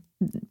 whatever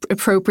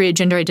appropriate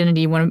gender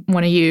identity you want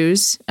to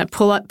use.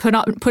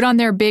 Put on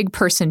their big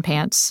person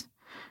pants,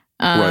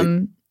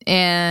 right.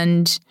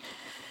 And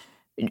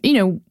you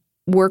know,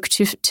 work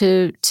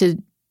to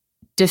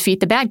defeat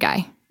the bad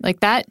guy.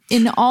 Like that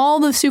in all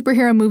the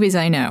superhero movies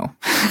I know.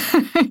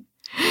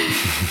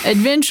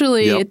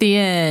 Eventually, at the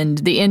end,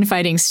 the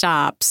infighting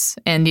stops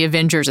and the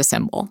Avengers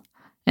assemble.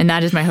 And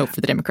that is my hope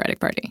for the Democratic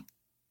Party.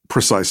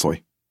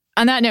 Precisely.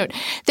 On that note,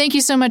 thank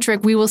you so much,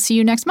 Rick. We will see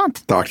you next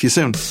month. Talk to you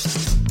soon.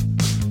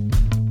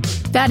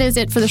 That is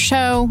it for the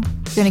show.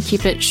 I'm going to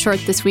keep it short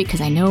this week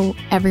because I know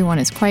everyone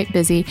is quite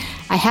busy.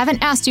 I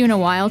haven't asked you in a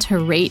while to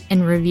rate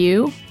and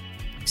review.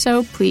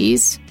 So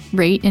please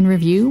rate and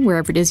review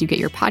wherever it is you get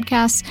your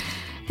podcasts.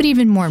 But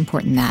even more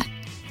important than that,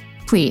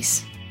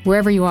 please,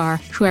 wherever you are,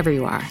 whoever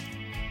you are,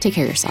 take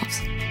care of yourselves.